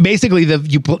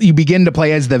begin to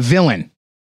play as the villain,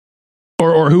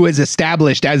 or who is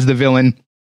established as the villain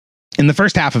in the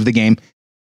first half of the game.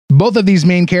 Both of these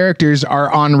main characters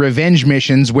are on revenge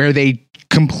missions where they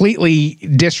completely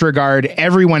disregard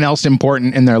everyone else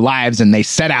important in their lives, and they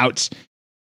set out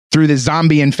through the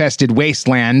zombie-infested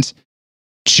wasteland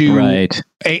to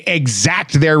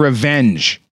exact their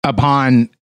revenge upon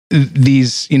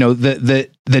these, the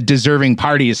deserving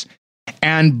parties.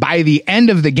 And by the end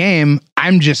of the game,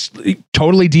 I'm just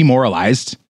totally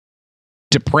demoralized,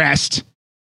 depressed,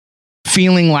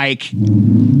 feeling like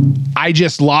I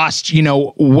just lost,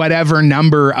 whatever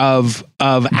number of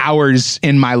hours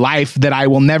in my life that I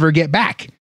will never get back.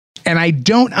 And I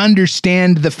don't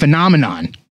understand the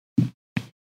phenomenon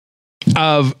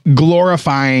of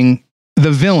glorifying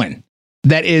the villain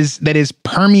that is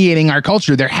permeating our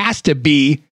culture. There has to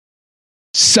be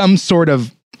some sort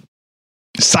of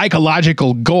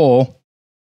psychological goal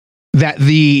that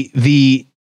the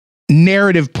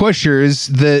narrative pushers,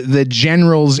 the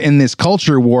generals in this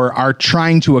culture war, are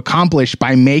trying to accomplish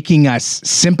by making us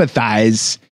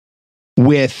sympathize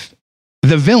with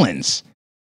the villains.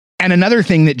 And another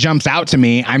thing that jumps out to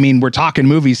me, I mean, we're talking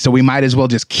movies, so we might as well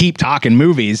just keep talking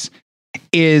movies,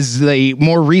 is the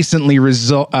more recently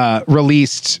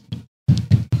released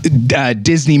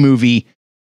Disney movie,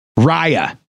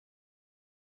 Raya.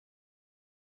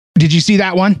 Did you see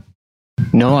that one?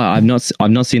 No, I've not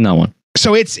seen that one.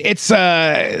 So it's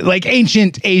like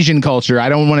ancient Asian culture. I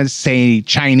don't want to say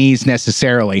Chinese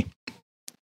necessarily,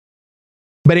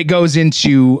 but it goes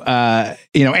into and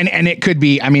it could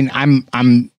be. I mean,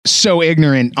 I'm so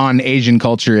ignorant on Asian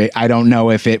culture. I don't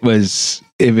know if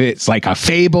it's like a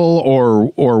fable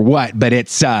or what, but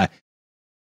it's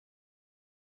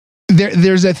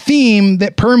there's a theme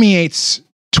that permeates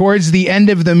towards the end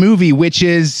of the movie, which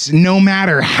is no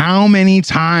matter how many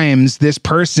times this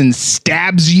person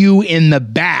stabs you in the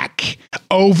back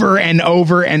over and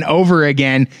over and over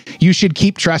again, you should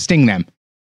keep trusting them.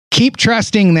 Keep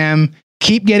trusting them,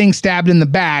 keep getting stabbed in the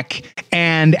back.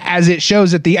 And as it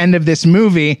shows at the end of this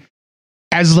movie,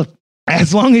 as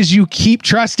long as you keep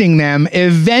trusting them,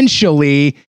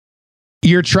 eventually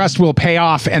your trust will pay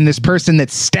off, and this person that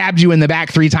stabbed you in the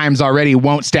back 3 times already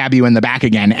won't stab you in the back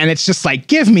again. And it's just like,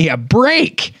 give me a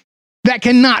break. That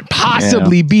cannot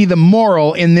possibly be the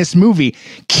moral in this movie.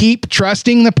 Keep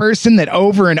trusting the person that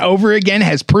over and over again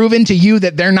has proven to you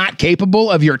that they're not capable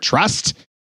of your trust.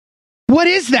 What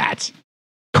is that?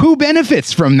 Who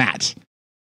benefits from that?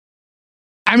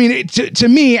 I mean, to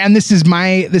me, and this is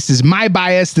my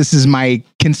bias, this is my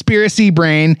conspiracy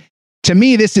brain. To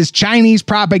me, this is Chinese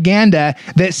propaganda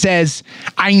that says,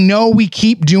 I know we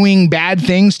keep doing bad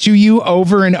things to you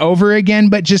over and over again,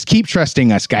 but just keep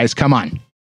trusting us, guys. Come on.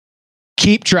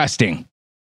 Keep trusting,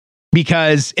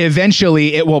 because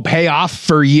eventually it will pay off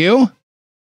for you.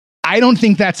 I don't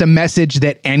think that's a message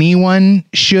that anyone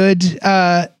should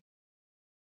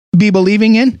be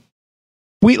believing in.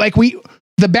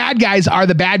 The bad guys are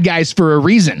the bad guys for a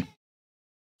reason.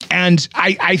 And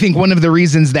I think one of the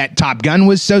reasons that Top Gun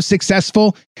was so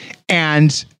successful,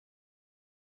 and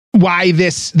why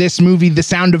this movie, The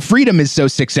Sound of Freedom, is so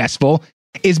successful,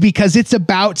 is because it's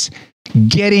about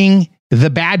getting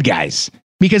the bad guys.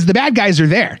 Because the bad guys are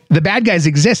there. The bad guys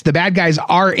exist. The bad guys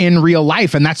are in real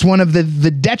life. And that's one of the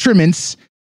detriments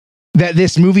that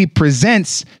this movie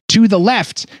presents to the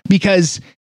left, because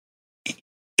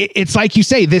it's like you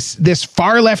say, this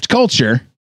far left culture,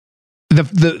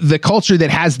 the culture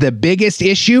that has the biggest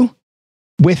issue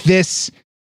with this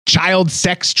child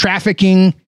sex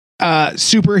trafficking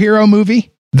superhero movie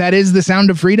that is The Sound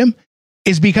of Freedom,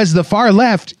 is because the far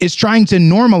left is trying to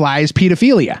normalize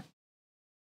pedophilia.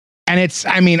 And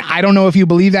I don't know if you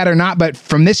believe that or not, but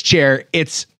from this chair,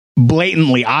 it's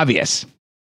blatantly obvious.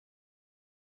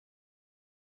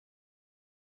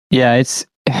 Yeah,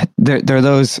 there are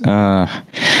those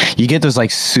you get those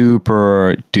like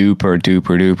super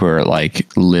duper like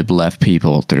lib left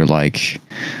people. They're like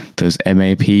those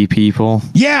MAP people.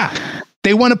 Yeah,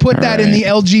 they want to put that in the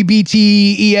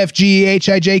LGBT EFG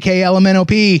HIJK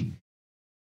LMNOP.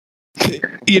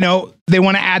 They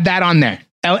want to add that on there.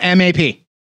 MAP.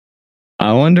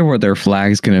 I wonder what their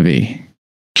flag's gonna be.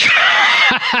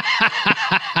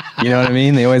 You know what I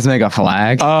mean? They always make a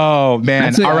flag. Oh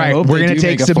man! All right, we're gonna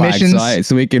take submissions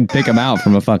so we can pick them out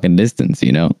from a fucking distance.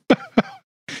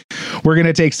 We're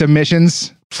gonna take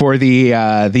submissions for the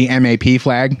MAP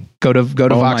flag. Go to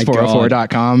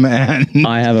vox404.com, and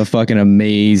I have a fucking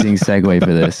amazing segue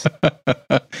for this.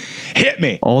 Hit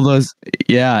me. All those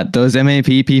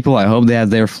MAP people. I hope they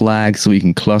have their flag so we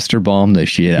can cluster bomb the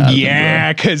shit out.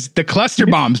 Yeah, because the cluster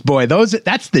bombs, boy,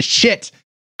 that's the shit.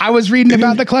 I was reading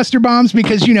about the cluster bombs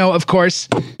because, of course,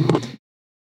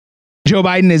 Joe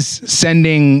Biden is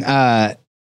sending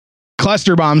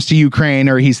cluster bombs to Ukraine,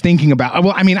 or he's thinking about.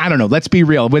 Well, I don't know. Let's be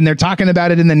real. When they're talking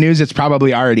about it in the news, it's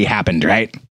probably already happened,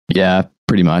 right? Yeah,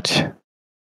 pretty much.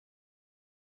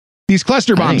 These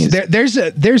cluster bombs. There's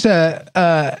a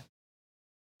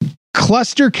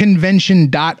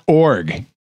clusterconvention.org.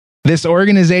 This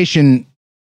organization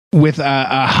with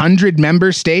 100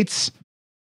 member states.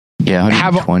 Yeah,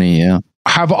 120,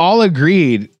 have all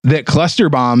agreed that cluster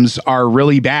bombs are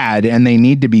really bad and they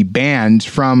need to be banned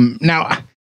from. Now,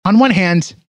 on one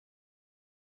hand,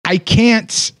 I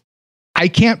can't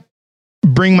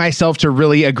bring myself to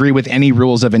really agree with any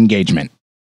rules of engagement.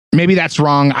 Maybe that's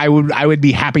wrong. I would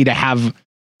be happy to have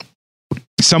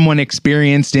someone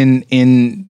experienced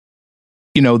in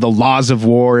the laws of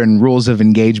war and rules of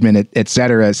engagement, et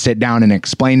cetera, sit down and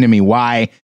explain to me why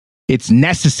it's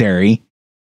necessary.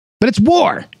 But it's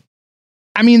war.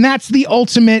 That's the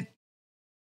ultimate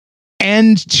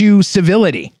end to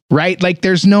civility, right? Like,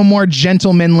 there's no more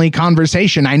gentlemanly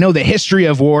conversation. I know the history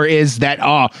of war is that,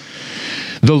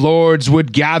 the lords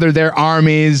would gather their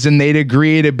armies and they'd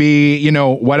agree to be,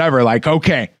 whatever. Like,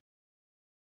 okay,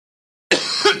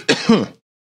 if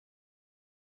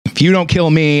you don't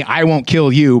kill me, I won't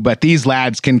kill you, but these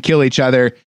lads can kill each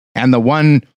other, and the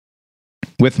one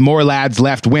with more lads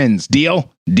left wins.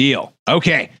 Deal? Deal.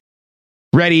 Okay.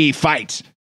 Ready, fight.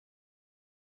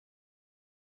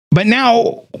 But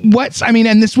now,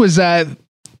 and this was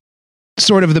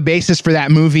sort of the basis for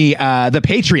that movie, The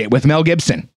Patriot, with Mel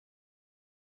Gibson,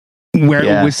 where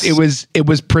it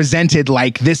was presented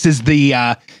like this is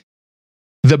the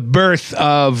birth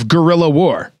of guerrilla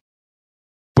war,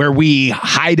 where we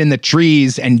hide in the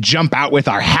trees and jump out with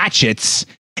our hatchets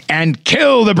and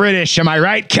kill the British. Am I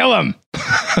right? Kill them.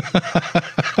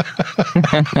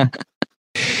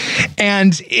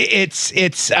 And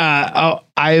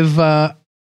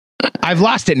I've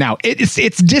lost it now.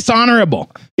 It's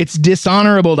dishonorable. It's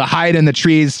dishonorable to hide in the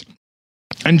trees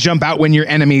and jump out when your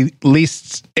enemy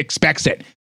least expects it.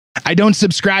 I don't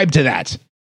subscribe to that.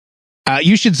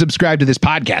 You should subscribe to this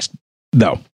podcast,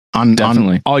 though, on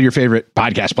all your favorite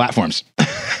podcast platforms.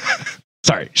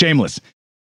 Sorry, shameless.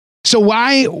 So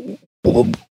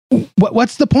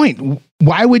what's the point?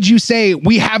 Why would you say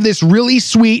we have this really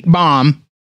sweet bomb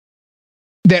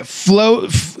that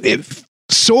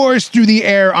soars through the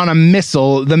air on a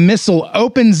missile? The missile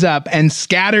opens up and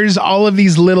scatters all of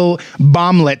these little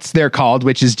bomblets, they're called,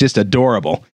 which is just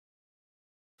adorable,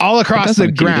 all across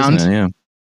the ground. Cute, yeah.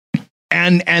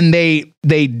 And they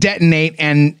detonate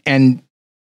and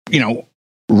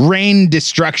rain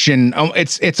destruction.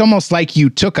 It's almost like you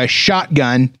took a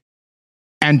shotgun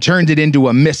and turned it into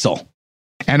a missile,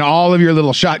 and all of your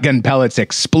little shotgun pellets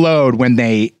explode when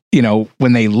they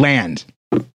land.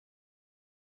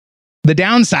 The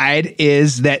downside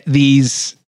is that the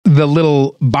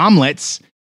little bomblets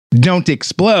don't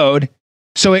explode.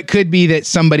 So it could be that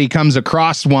somebody comes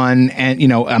across one and,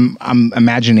 I'm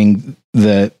imagining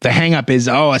the hang up is,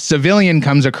 a civilian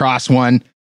comes across one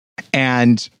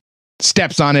and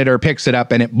steps on it or picks it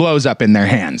up and it blows up in their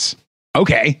hands.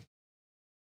 Okay.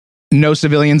 No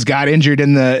civilians got injured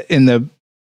in the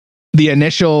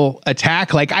initial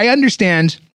attack. Like, I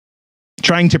understand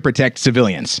trying to protect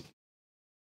civilians.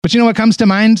 But you know what comes to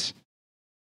mind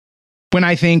when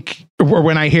I think, or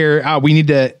when I hear, we need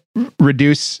to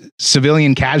reduce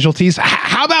civilian casualties?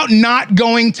 How about not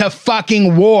going to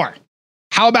fucking war?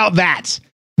 How about that?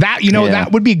 That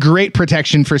would be great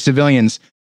protection for civilians.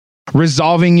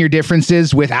 Resolving your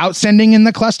differences without sending in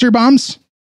the cluster bombs.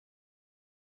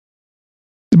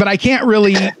 But I can't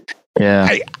really...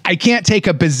 Yeah. I can't take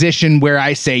a position where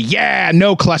I say,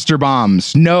 no cluster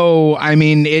bombs. No, I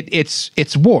mean,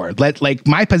 it's war.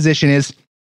 My position is,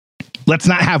 let's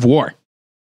not have war.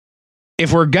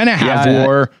 If we're going to have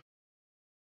war,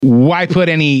 why put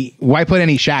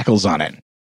any shackles on it?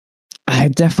 I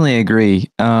definitely agree.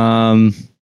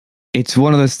 It's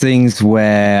one of those things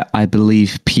where I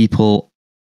believe people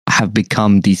have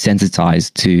become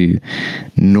desensitized to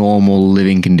normal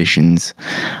living conditions.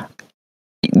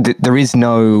 There is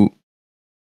no,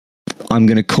 I'm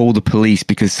going to call the police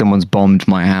because someone's bombed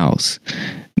my house.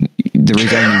 There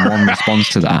is only one response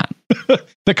to that.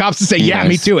 The cops will say,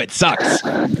 me too. It sucks.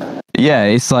 Yeah.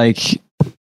 It's like,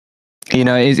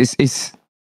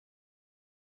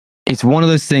 it's one of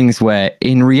those things where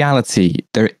in reality,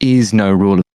 there is no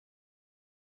rule.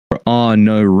 There are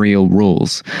no real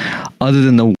rules other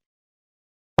than the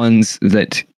ones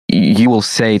that you will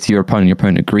say to your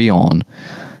opponent agree on.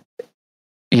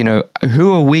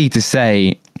 Who are we to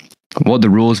say what the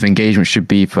rules of engagement should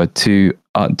be for two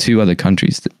other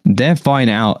countries? They're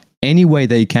finding out any way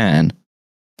they can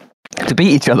to beat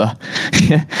each other.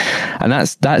 And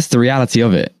that's the reality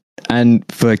of it. And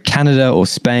for Canada or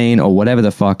Spain or whatever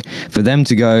the fuck, for them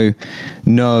to go,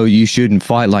 no, you shouldn't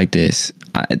fight like this.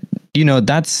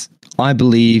 I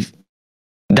believe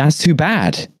that's too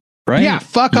bad. Right? Yeah,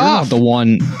 fuck off.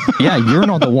 You're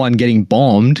not the one getting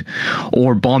bombed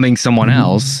or bombing someone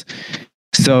else.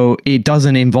 So it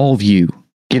doesn't involve you.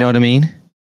 You know what I mean?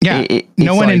 Yeah.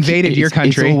 No one invaded your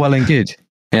country. It's all well and good.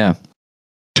 Yeah.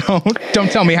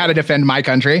 Don't tell me how to defend my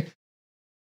country.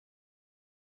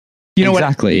 You know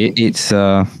exactly. It's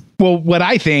well, what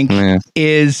I think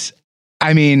is,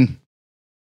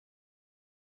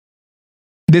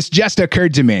 this just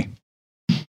occurred to me.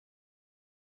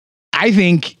 I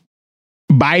think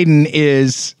Biden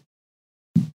is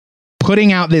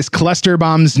putting out this cluster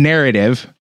bombs narrative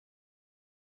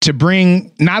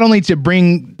not only to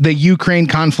bring the Ukraine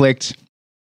conflict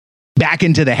back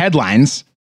into the headlines,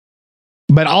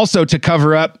 but also to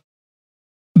cover up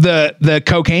the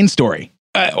cocaine story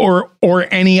or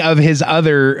any of his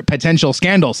other potential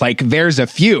scandals. Like, there's a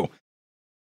few.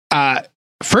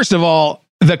 First of all,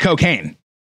 the cocaine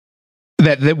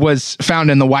that was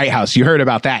found in the White House. You heard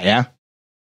about that, yeah?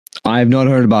 I have not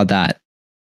heard about that.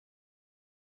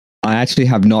 I actually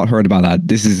have not heard about that.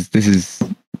 This is.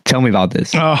 Tell me about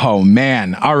this. Oh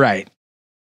man! All right.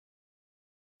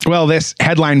 Well, this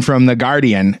headline from The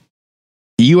Guardian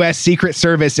U.S. Secret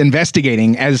Service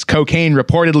investigating as cocaine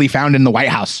reportedly found in the White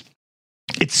House.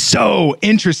 It's so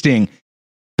interesting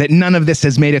that none of this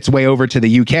has made its way over to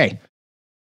the UK,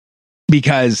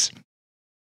 because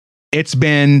it's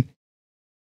been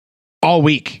all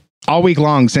week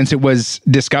long since it was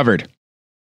discovered.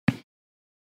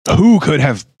 Who could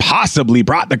have possibly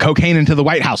brought the cocaine into the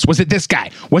White House? Was it this guy?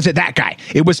 Was it that guy?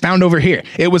 It was found over here.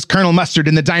 It was Colonel Mustard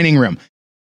in the dining room.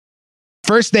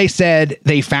 First, they said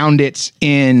they found it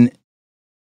in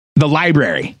the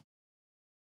library.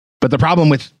 But the problem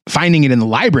with finding it in the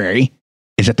library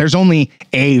is that there's only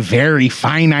a very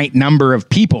finite number of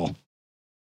people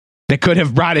that could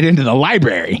have brought it into the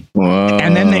library. Whoa.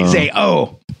 And then they say,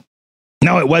 oh,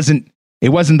 no, it wasn't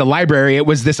the library. It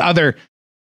was this other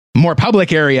more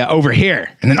public area over here.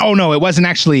 And then, oh no, it wasn't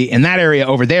actually in that area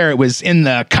over there. It was in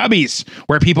the cubbies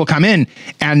where people come in,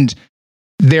 and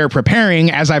they're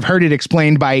preparing, as I've heard it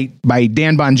explained by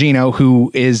Dan Bongino,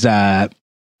 who is a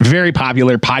very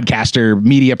popular podcaster,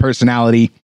 media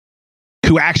personality,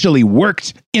 who actually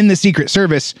worked in the Secret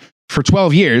Service for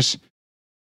 12 years.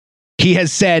 He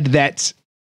has said that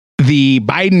the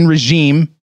Biden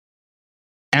regime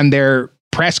and their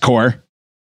press corps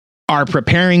are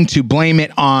preparing to blame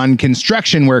it on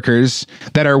construction workers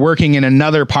that are working in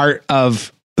another part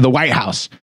of the White House.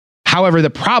 However,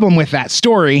 the problem with that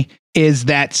story is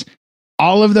that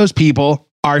all of those people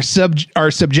are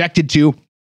subjected to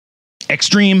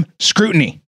extreme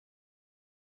scrutiny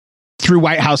through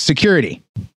White House security.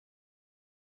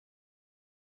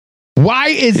 Why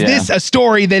is this a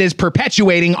story that is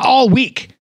perpetuating all week?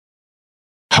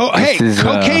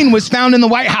 Cocaine was found in the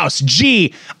White House.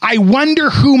 Gee, I wonder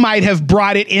who might have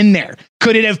brought it in there.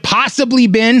 Could it have possibly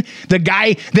been the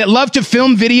guy that loved to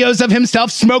film videos of himself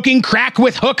smoking crack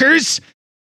with hookers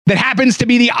that happens to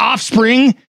be the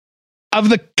offspring of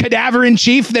the cadaver in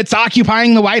chief that's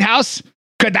occupying the White House?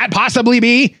 Could that possibly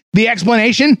be the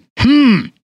explanation?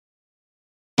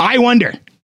 I wonder.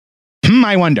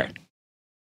 I wonder.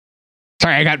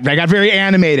 Sorry, I got very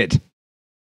animated.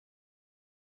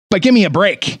 But give me a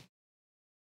break.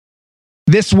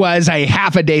 This was a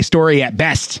half a day story at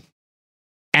best,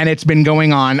 and it's been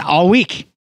going on all week.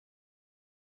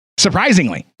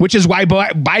 Surprisingly, which is why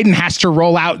Biden has to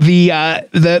roll out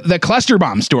the cluster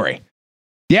bomb story.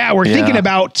 Yeah, we're thinking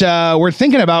about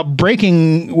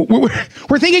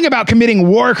committing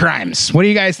war crimes. What do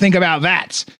you guys think about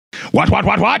that?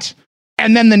 What?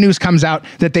 And then the news comes out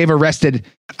that they've arrested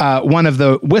one of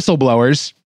the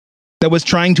whistleblowers that was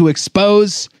trying to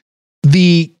expose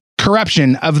the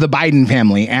corruption of the Biden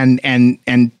family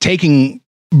and taking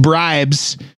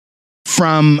bribes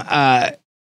from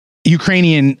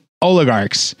Ukrainian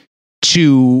oligarchs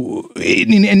and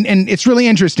it's really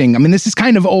interesting. I mean, this is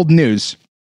kind of old news,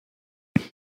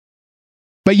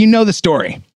 but you know the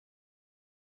story.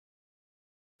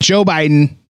 Joe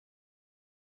Biden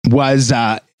was,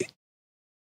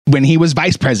 when he was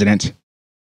vice president,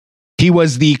 he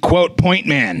was the quote point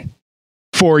man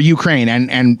for Ukraine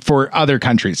and for other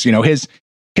countries. You know, his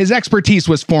expertise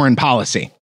was foreign policy.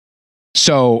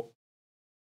 So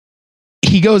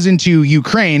he goes into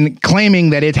Ukraine claiming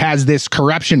that it has this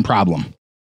corruption problem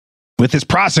with this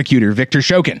prosecutor, Viktor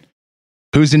Shokin,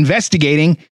 who's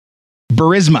investigating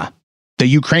Burisma, the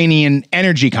Ukrainian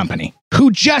energy company,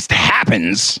 who just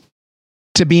happens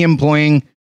to be employing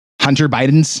Hunter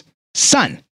Biden's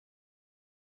son.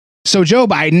 So Joe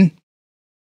Biden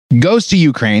goes to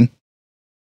Ukraine,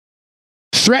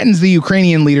 threatens the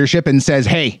Ukrainian leadership and says,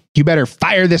 hey, you better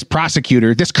fire this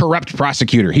prosecutor, this corrupt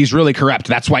prosecutor. He's really corrupt.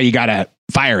 That's why you got to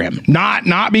fire him.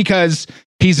 Not because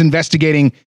he's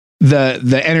investigating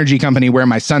the energy company where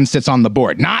my son sits on the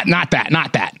board. Not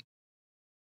that.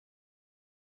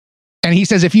 And he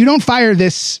says, if you don't fire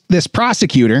this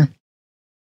prosecutor,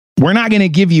 we're not going to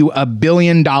give you $1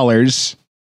 billion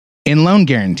in loan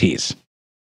guarantees.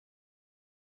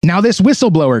 Now this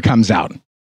whistleblower comes out.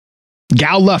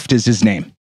 Gal Luft is his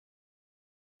name.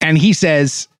 And he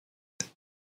says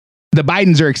the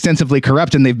Bidens are extensively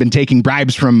corrupt and they've been taking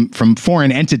bribes from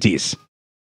foreign entities.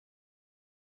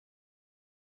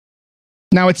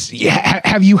 Now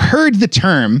have you heard the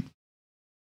term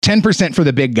 10% for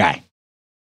the big guy?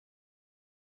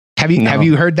 Have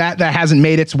you heard that? That hasn't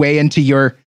made its way into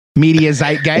your media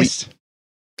zeitgeist?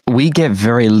 We get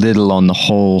very little on the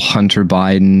whole Hunter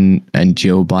Biden and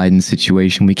Joe Biden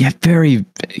situation. We get very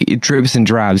dribs and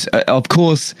drabs. Of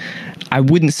course, I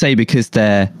wouldn't say because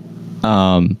they're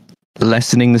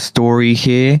lessening the story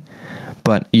here,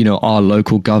 but you know, our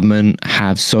local government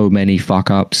have so many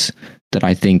fuck ups that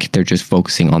I think they're just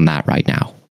focusing on that right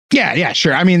now. Yeah,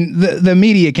 sure. I mean, the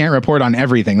media can't report on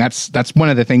everything. That's one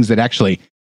of the things that actually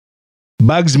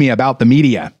bugs me about the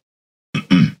media.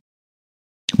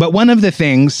 But one of the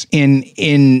things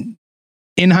in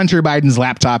Hunter Biden's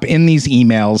laptop, in these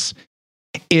emails,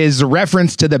 is a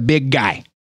reference to the big guy.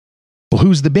 Well,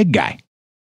 who's the big guy?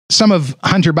 Some of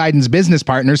Hunter Biden's business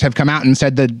partners have come out and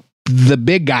said that the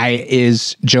big guy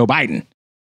is Joe Biden.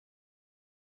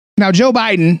 Now, Joe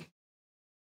Biden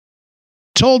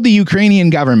told the Ukrainian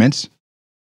government,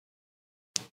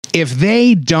 if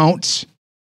they don't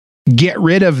get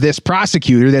rid of this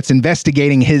prosecutor that's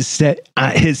investigating his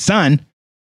son,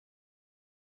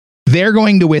 they're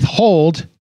going to withhold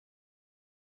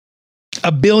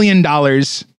 $1 billion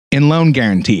in loan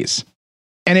guarantees.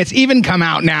 And it's even come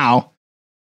out now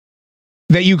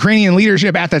that Ukrainian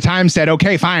leadership at the time said,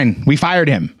 okay, fine, we fired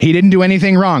him. He didn't do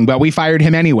anything wrong, but we fired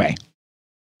him anyway.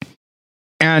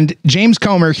 And James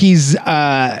Comer, he's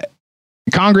a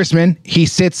congressman. He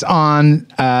sits on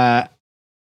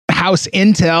House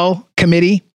Intel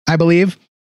Committee, I believe.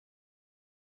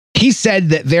 He said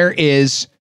that there is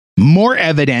more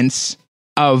evidence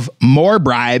of more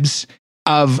bribes,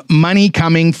 of money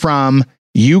coming from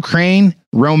Ukraine,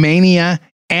 Romania,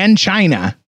 and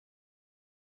China.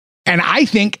 And I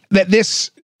think that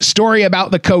this story about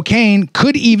the cocaine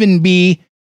could even be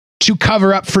to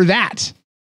cover up for that.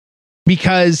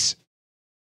 Because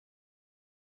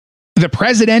the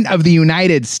president of the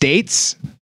United States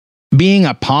being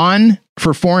a pawn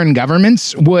for foreign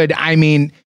governments would, I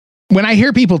mean, when I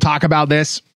hear people talk about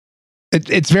this,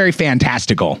 it's very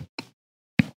fantastical.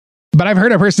 But I've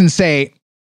heard a person say,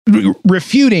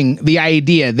 refuting the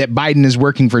idea that Biden is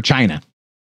working for China,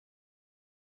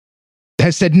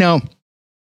 has said, no,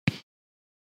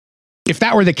 if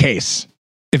that were the case,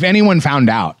 if anyone found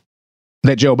out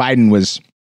that Joe Biden was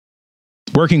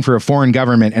working for a foreign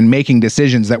government and making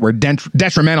decisions that were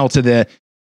detrimental to the,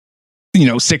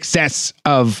 success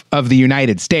of the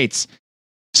United States,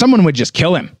 someone would just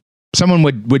kill him. Someone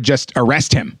would just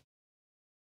arrest him.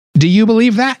 Do you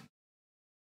believe that?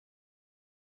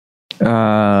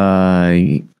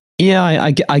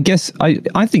 Yeah, I guess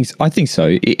I think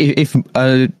so. If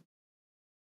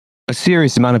a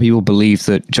serious amount of people believe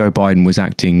that Joe Biden was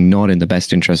acting not in the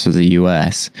best interest of the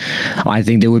US, I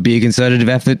think there would be a concerted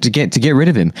effort to get rid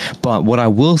of him. But what I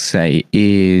will say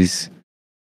is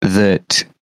that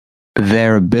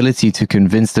their ability to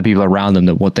convince the people around them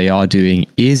that what they are doing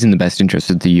is in the best interest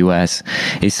of the US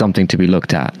is something to be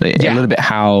looked at. Yeah. A little bit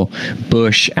how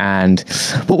Bush and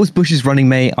what was Bush's running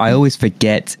mate? I always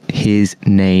forget his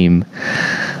name.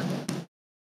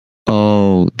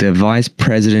 Oh, the vice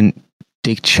president,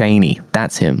 Dick Cheney.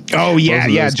 That's him. Oh,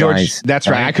 yeah, George. Guys, that's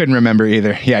right. I couldn't remember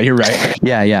either. Yeah, you're right.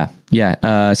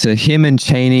 Yeah. So him and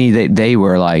Cheney, they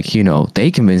were like,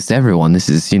 they convinced everyone this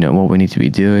is, what we need to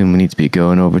be doing. We need to be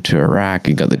going over to Iraq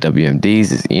and got the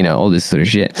WMDs, all this sort of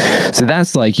shit. So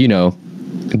that's like,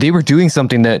 they were doing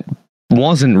something that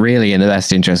wasn't really in the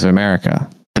best interest of America,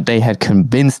 but they had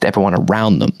convinced everyone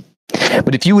around them.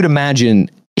 But if you would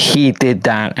imagine he did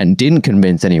that and didn't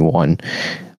convince anyone,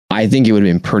 I think it would have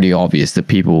been pretty obvious that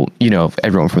people,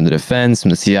 everyone from the defense, from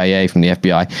the CIA, from the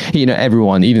FBI,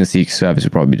 everyone, even the Secret Service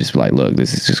would probably just be like, look,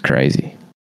 this is just crazy.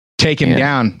 Take him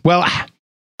down. Well,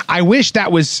 I wish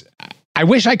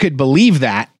I could believe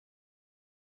that,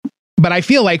 but I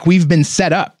feel like we've been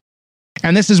set up.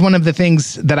 And this is one of the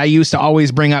things that I used to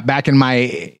always bring up back in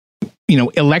my,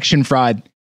 election fraud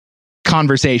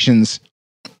conversations.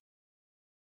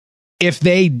 If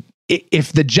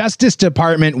the Justice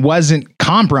Department wasn't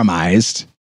compromised,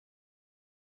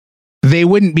 they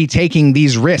wouldn't be taking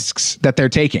these risks that they're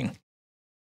taking.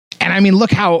 And I mean,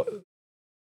 look how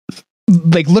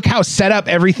set up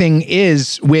everything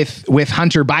is with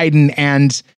Hunter Biden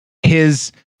and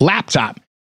his laptop.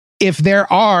 If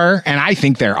there are, and I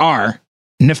think there are,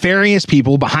 nefarious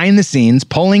people behind the scenes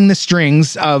pulling the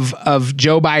strings of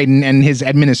Joe Biden and his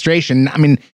administration, I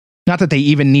mean, not that they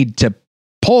even need to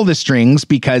pull the strings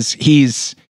because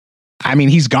he's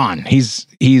gone.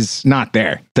 He's not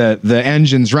there. The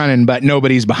engine's running, but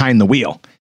nobody's behind the wheel.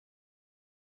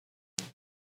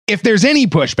 If there's any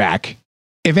pushback,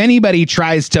 if anybody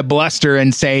tries to bluster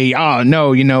and say, oh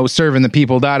no, serving the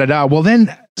people, well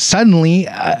then suddenly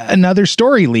another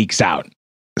story leaks out.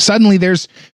 Suddenly there's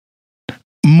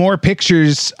more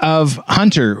pictures of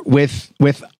Hunter with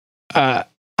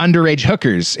underage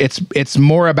hookers. It's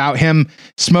more about him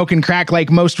smoking crack.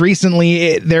 Like most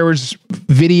recently, there was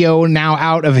video now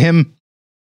out of him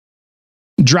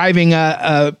driving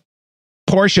a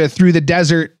Porsche through the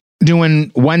desert doing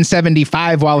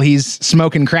 175 while he's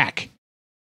smoking crack.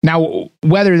 Now,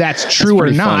 whether that's true or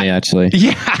not, funny, actually,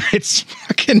 yeah, it's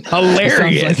fucking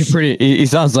hilarious. He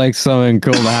sounds like someone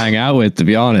cool to hang out with, to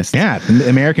be honest. Yeah, the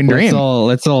American dream.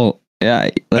 Let's all Yeah,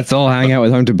 let's all hang out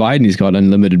with Hunter Biden. He's got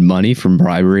unlimited money from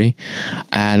bribery,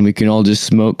 and we can all just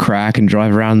smoke crack and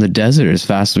drive around the desert as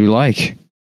fast as we like.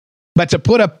 But to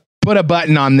put a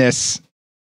button on this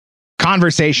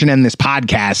conversation and this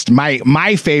podcast,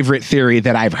 my favorite theory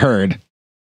that I've heard,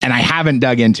 and I haven't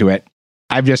dug into it.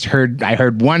 I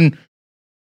heard one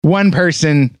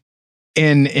person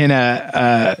in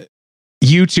a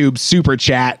YouTube super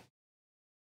chat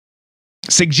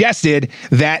suggested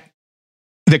that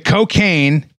the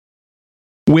cocaine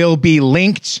will be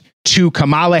linked to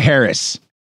Kamala Harris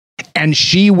and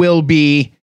she will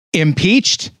be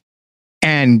impeached,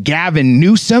 and Gavin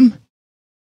Newsom,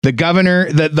 the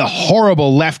governor, the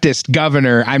horrible leftist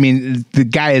governor, I mean, the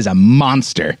guy is a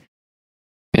monster.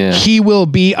 Yeah. He will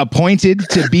be appointed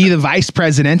to be the vice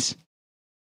president.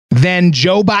 Then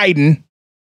Joe Biden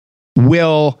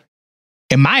will,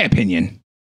 in my opinion,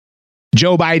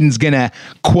 Joe Biden's gonna,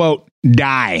 quote,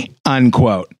 die,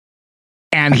 unquote.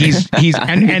 And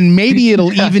and maybe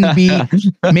it'll even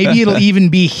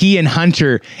be he and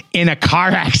Hunter in a car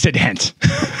accident.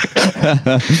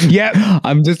 Yep.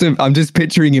 I'm just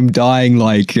picturing him dying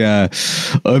like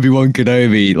Obi-Wan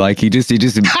Kenobi. Like he just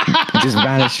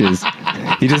vanishes.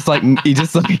 He just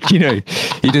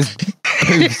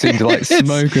poofs into like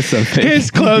smoke or something. His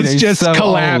clothes just so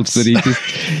collapse. Old,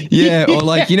 but or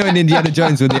like in Indiana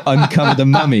Jones when they uncover the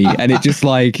mummy and it just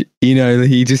like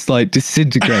he just like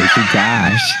disintegrates into ash.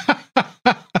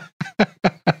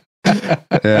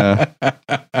 Yeah.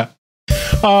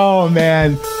 Oh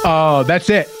man. Oh, that's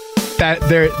it. That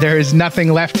there is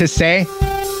nothing left to say.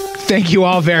 Thank you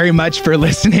all very much for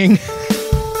listening.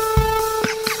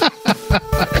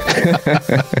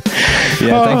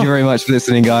 Yeah, thank you very much for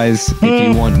listening, guys. If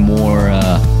you want more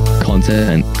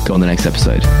content, go on the next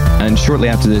episode. And shortly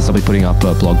after this, I'll be putting up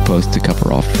a blog post to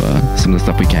cover off some of the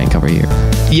stuff we can't cover here.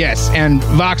 Yes, and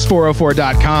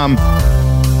vox404.com.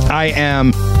 I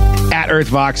am at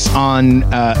EarthVox on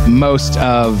most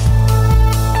of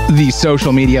the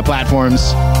social media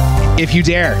platforms. If you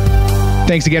dare.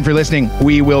 Thanks again for listening.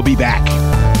 We will be back.